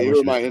thing. You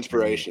were my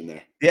inspiration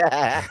there.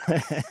 Yeah.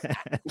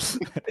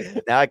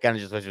 Now I kind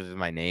of just wish it was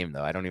my name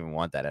though. I don't even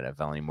want that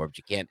NFL anymore. But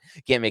you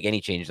can't make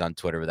any changes on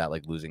Twitter without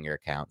like losing your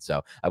account.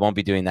 So I won't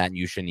be doing that, and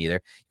you shouldn't either.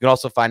 You can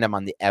also find him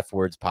on the F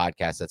Words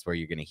podcast. That's where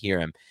you're going to hear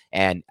him.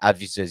 And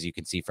obviously, as you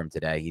can see from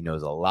today, he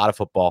knows a lot of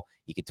football.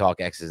 He can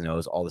talk X's and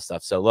O's, all the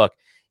stuff. So look,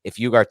 if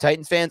you are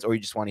Titans fans or you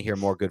just want to hear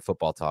more good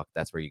football talk,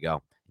 that's where you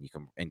go. You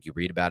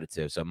read about it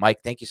too. So Mike,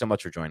 thank you so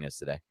much for joining us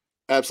today.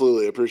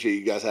 Absolutely. Appreciate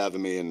you guys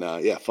having me. And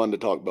fun to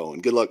talk Bowen.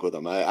 Good luck with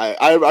him. I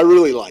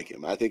really like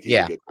him. I think he's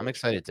a good coach. I'm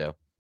excited too.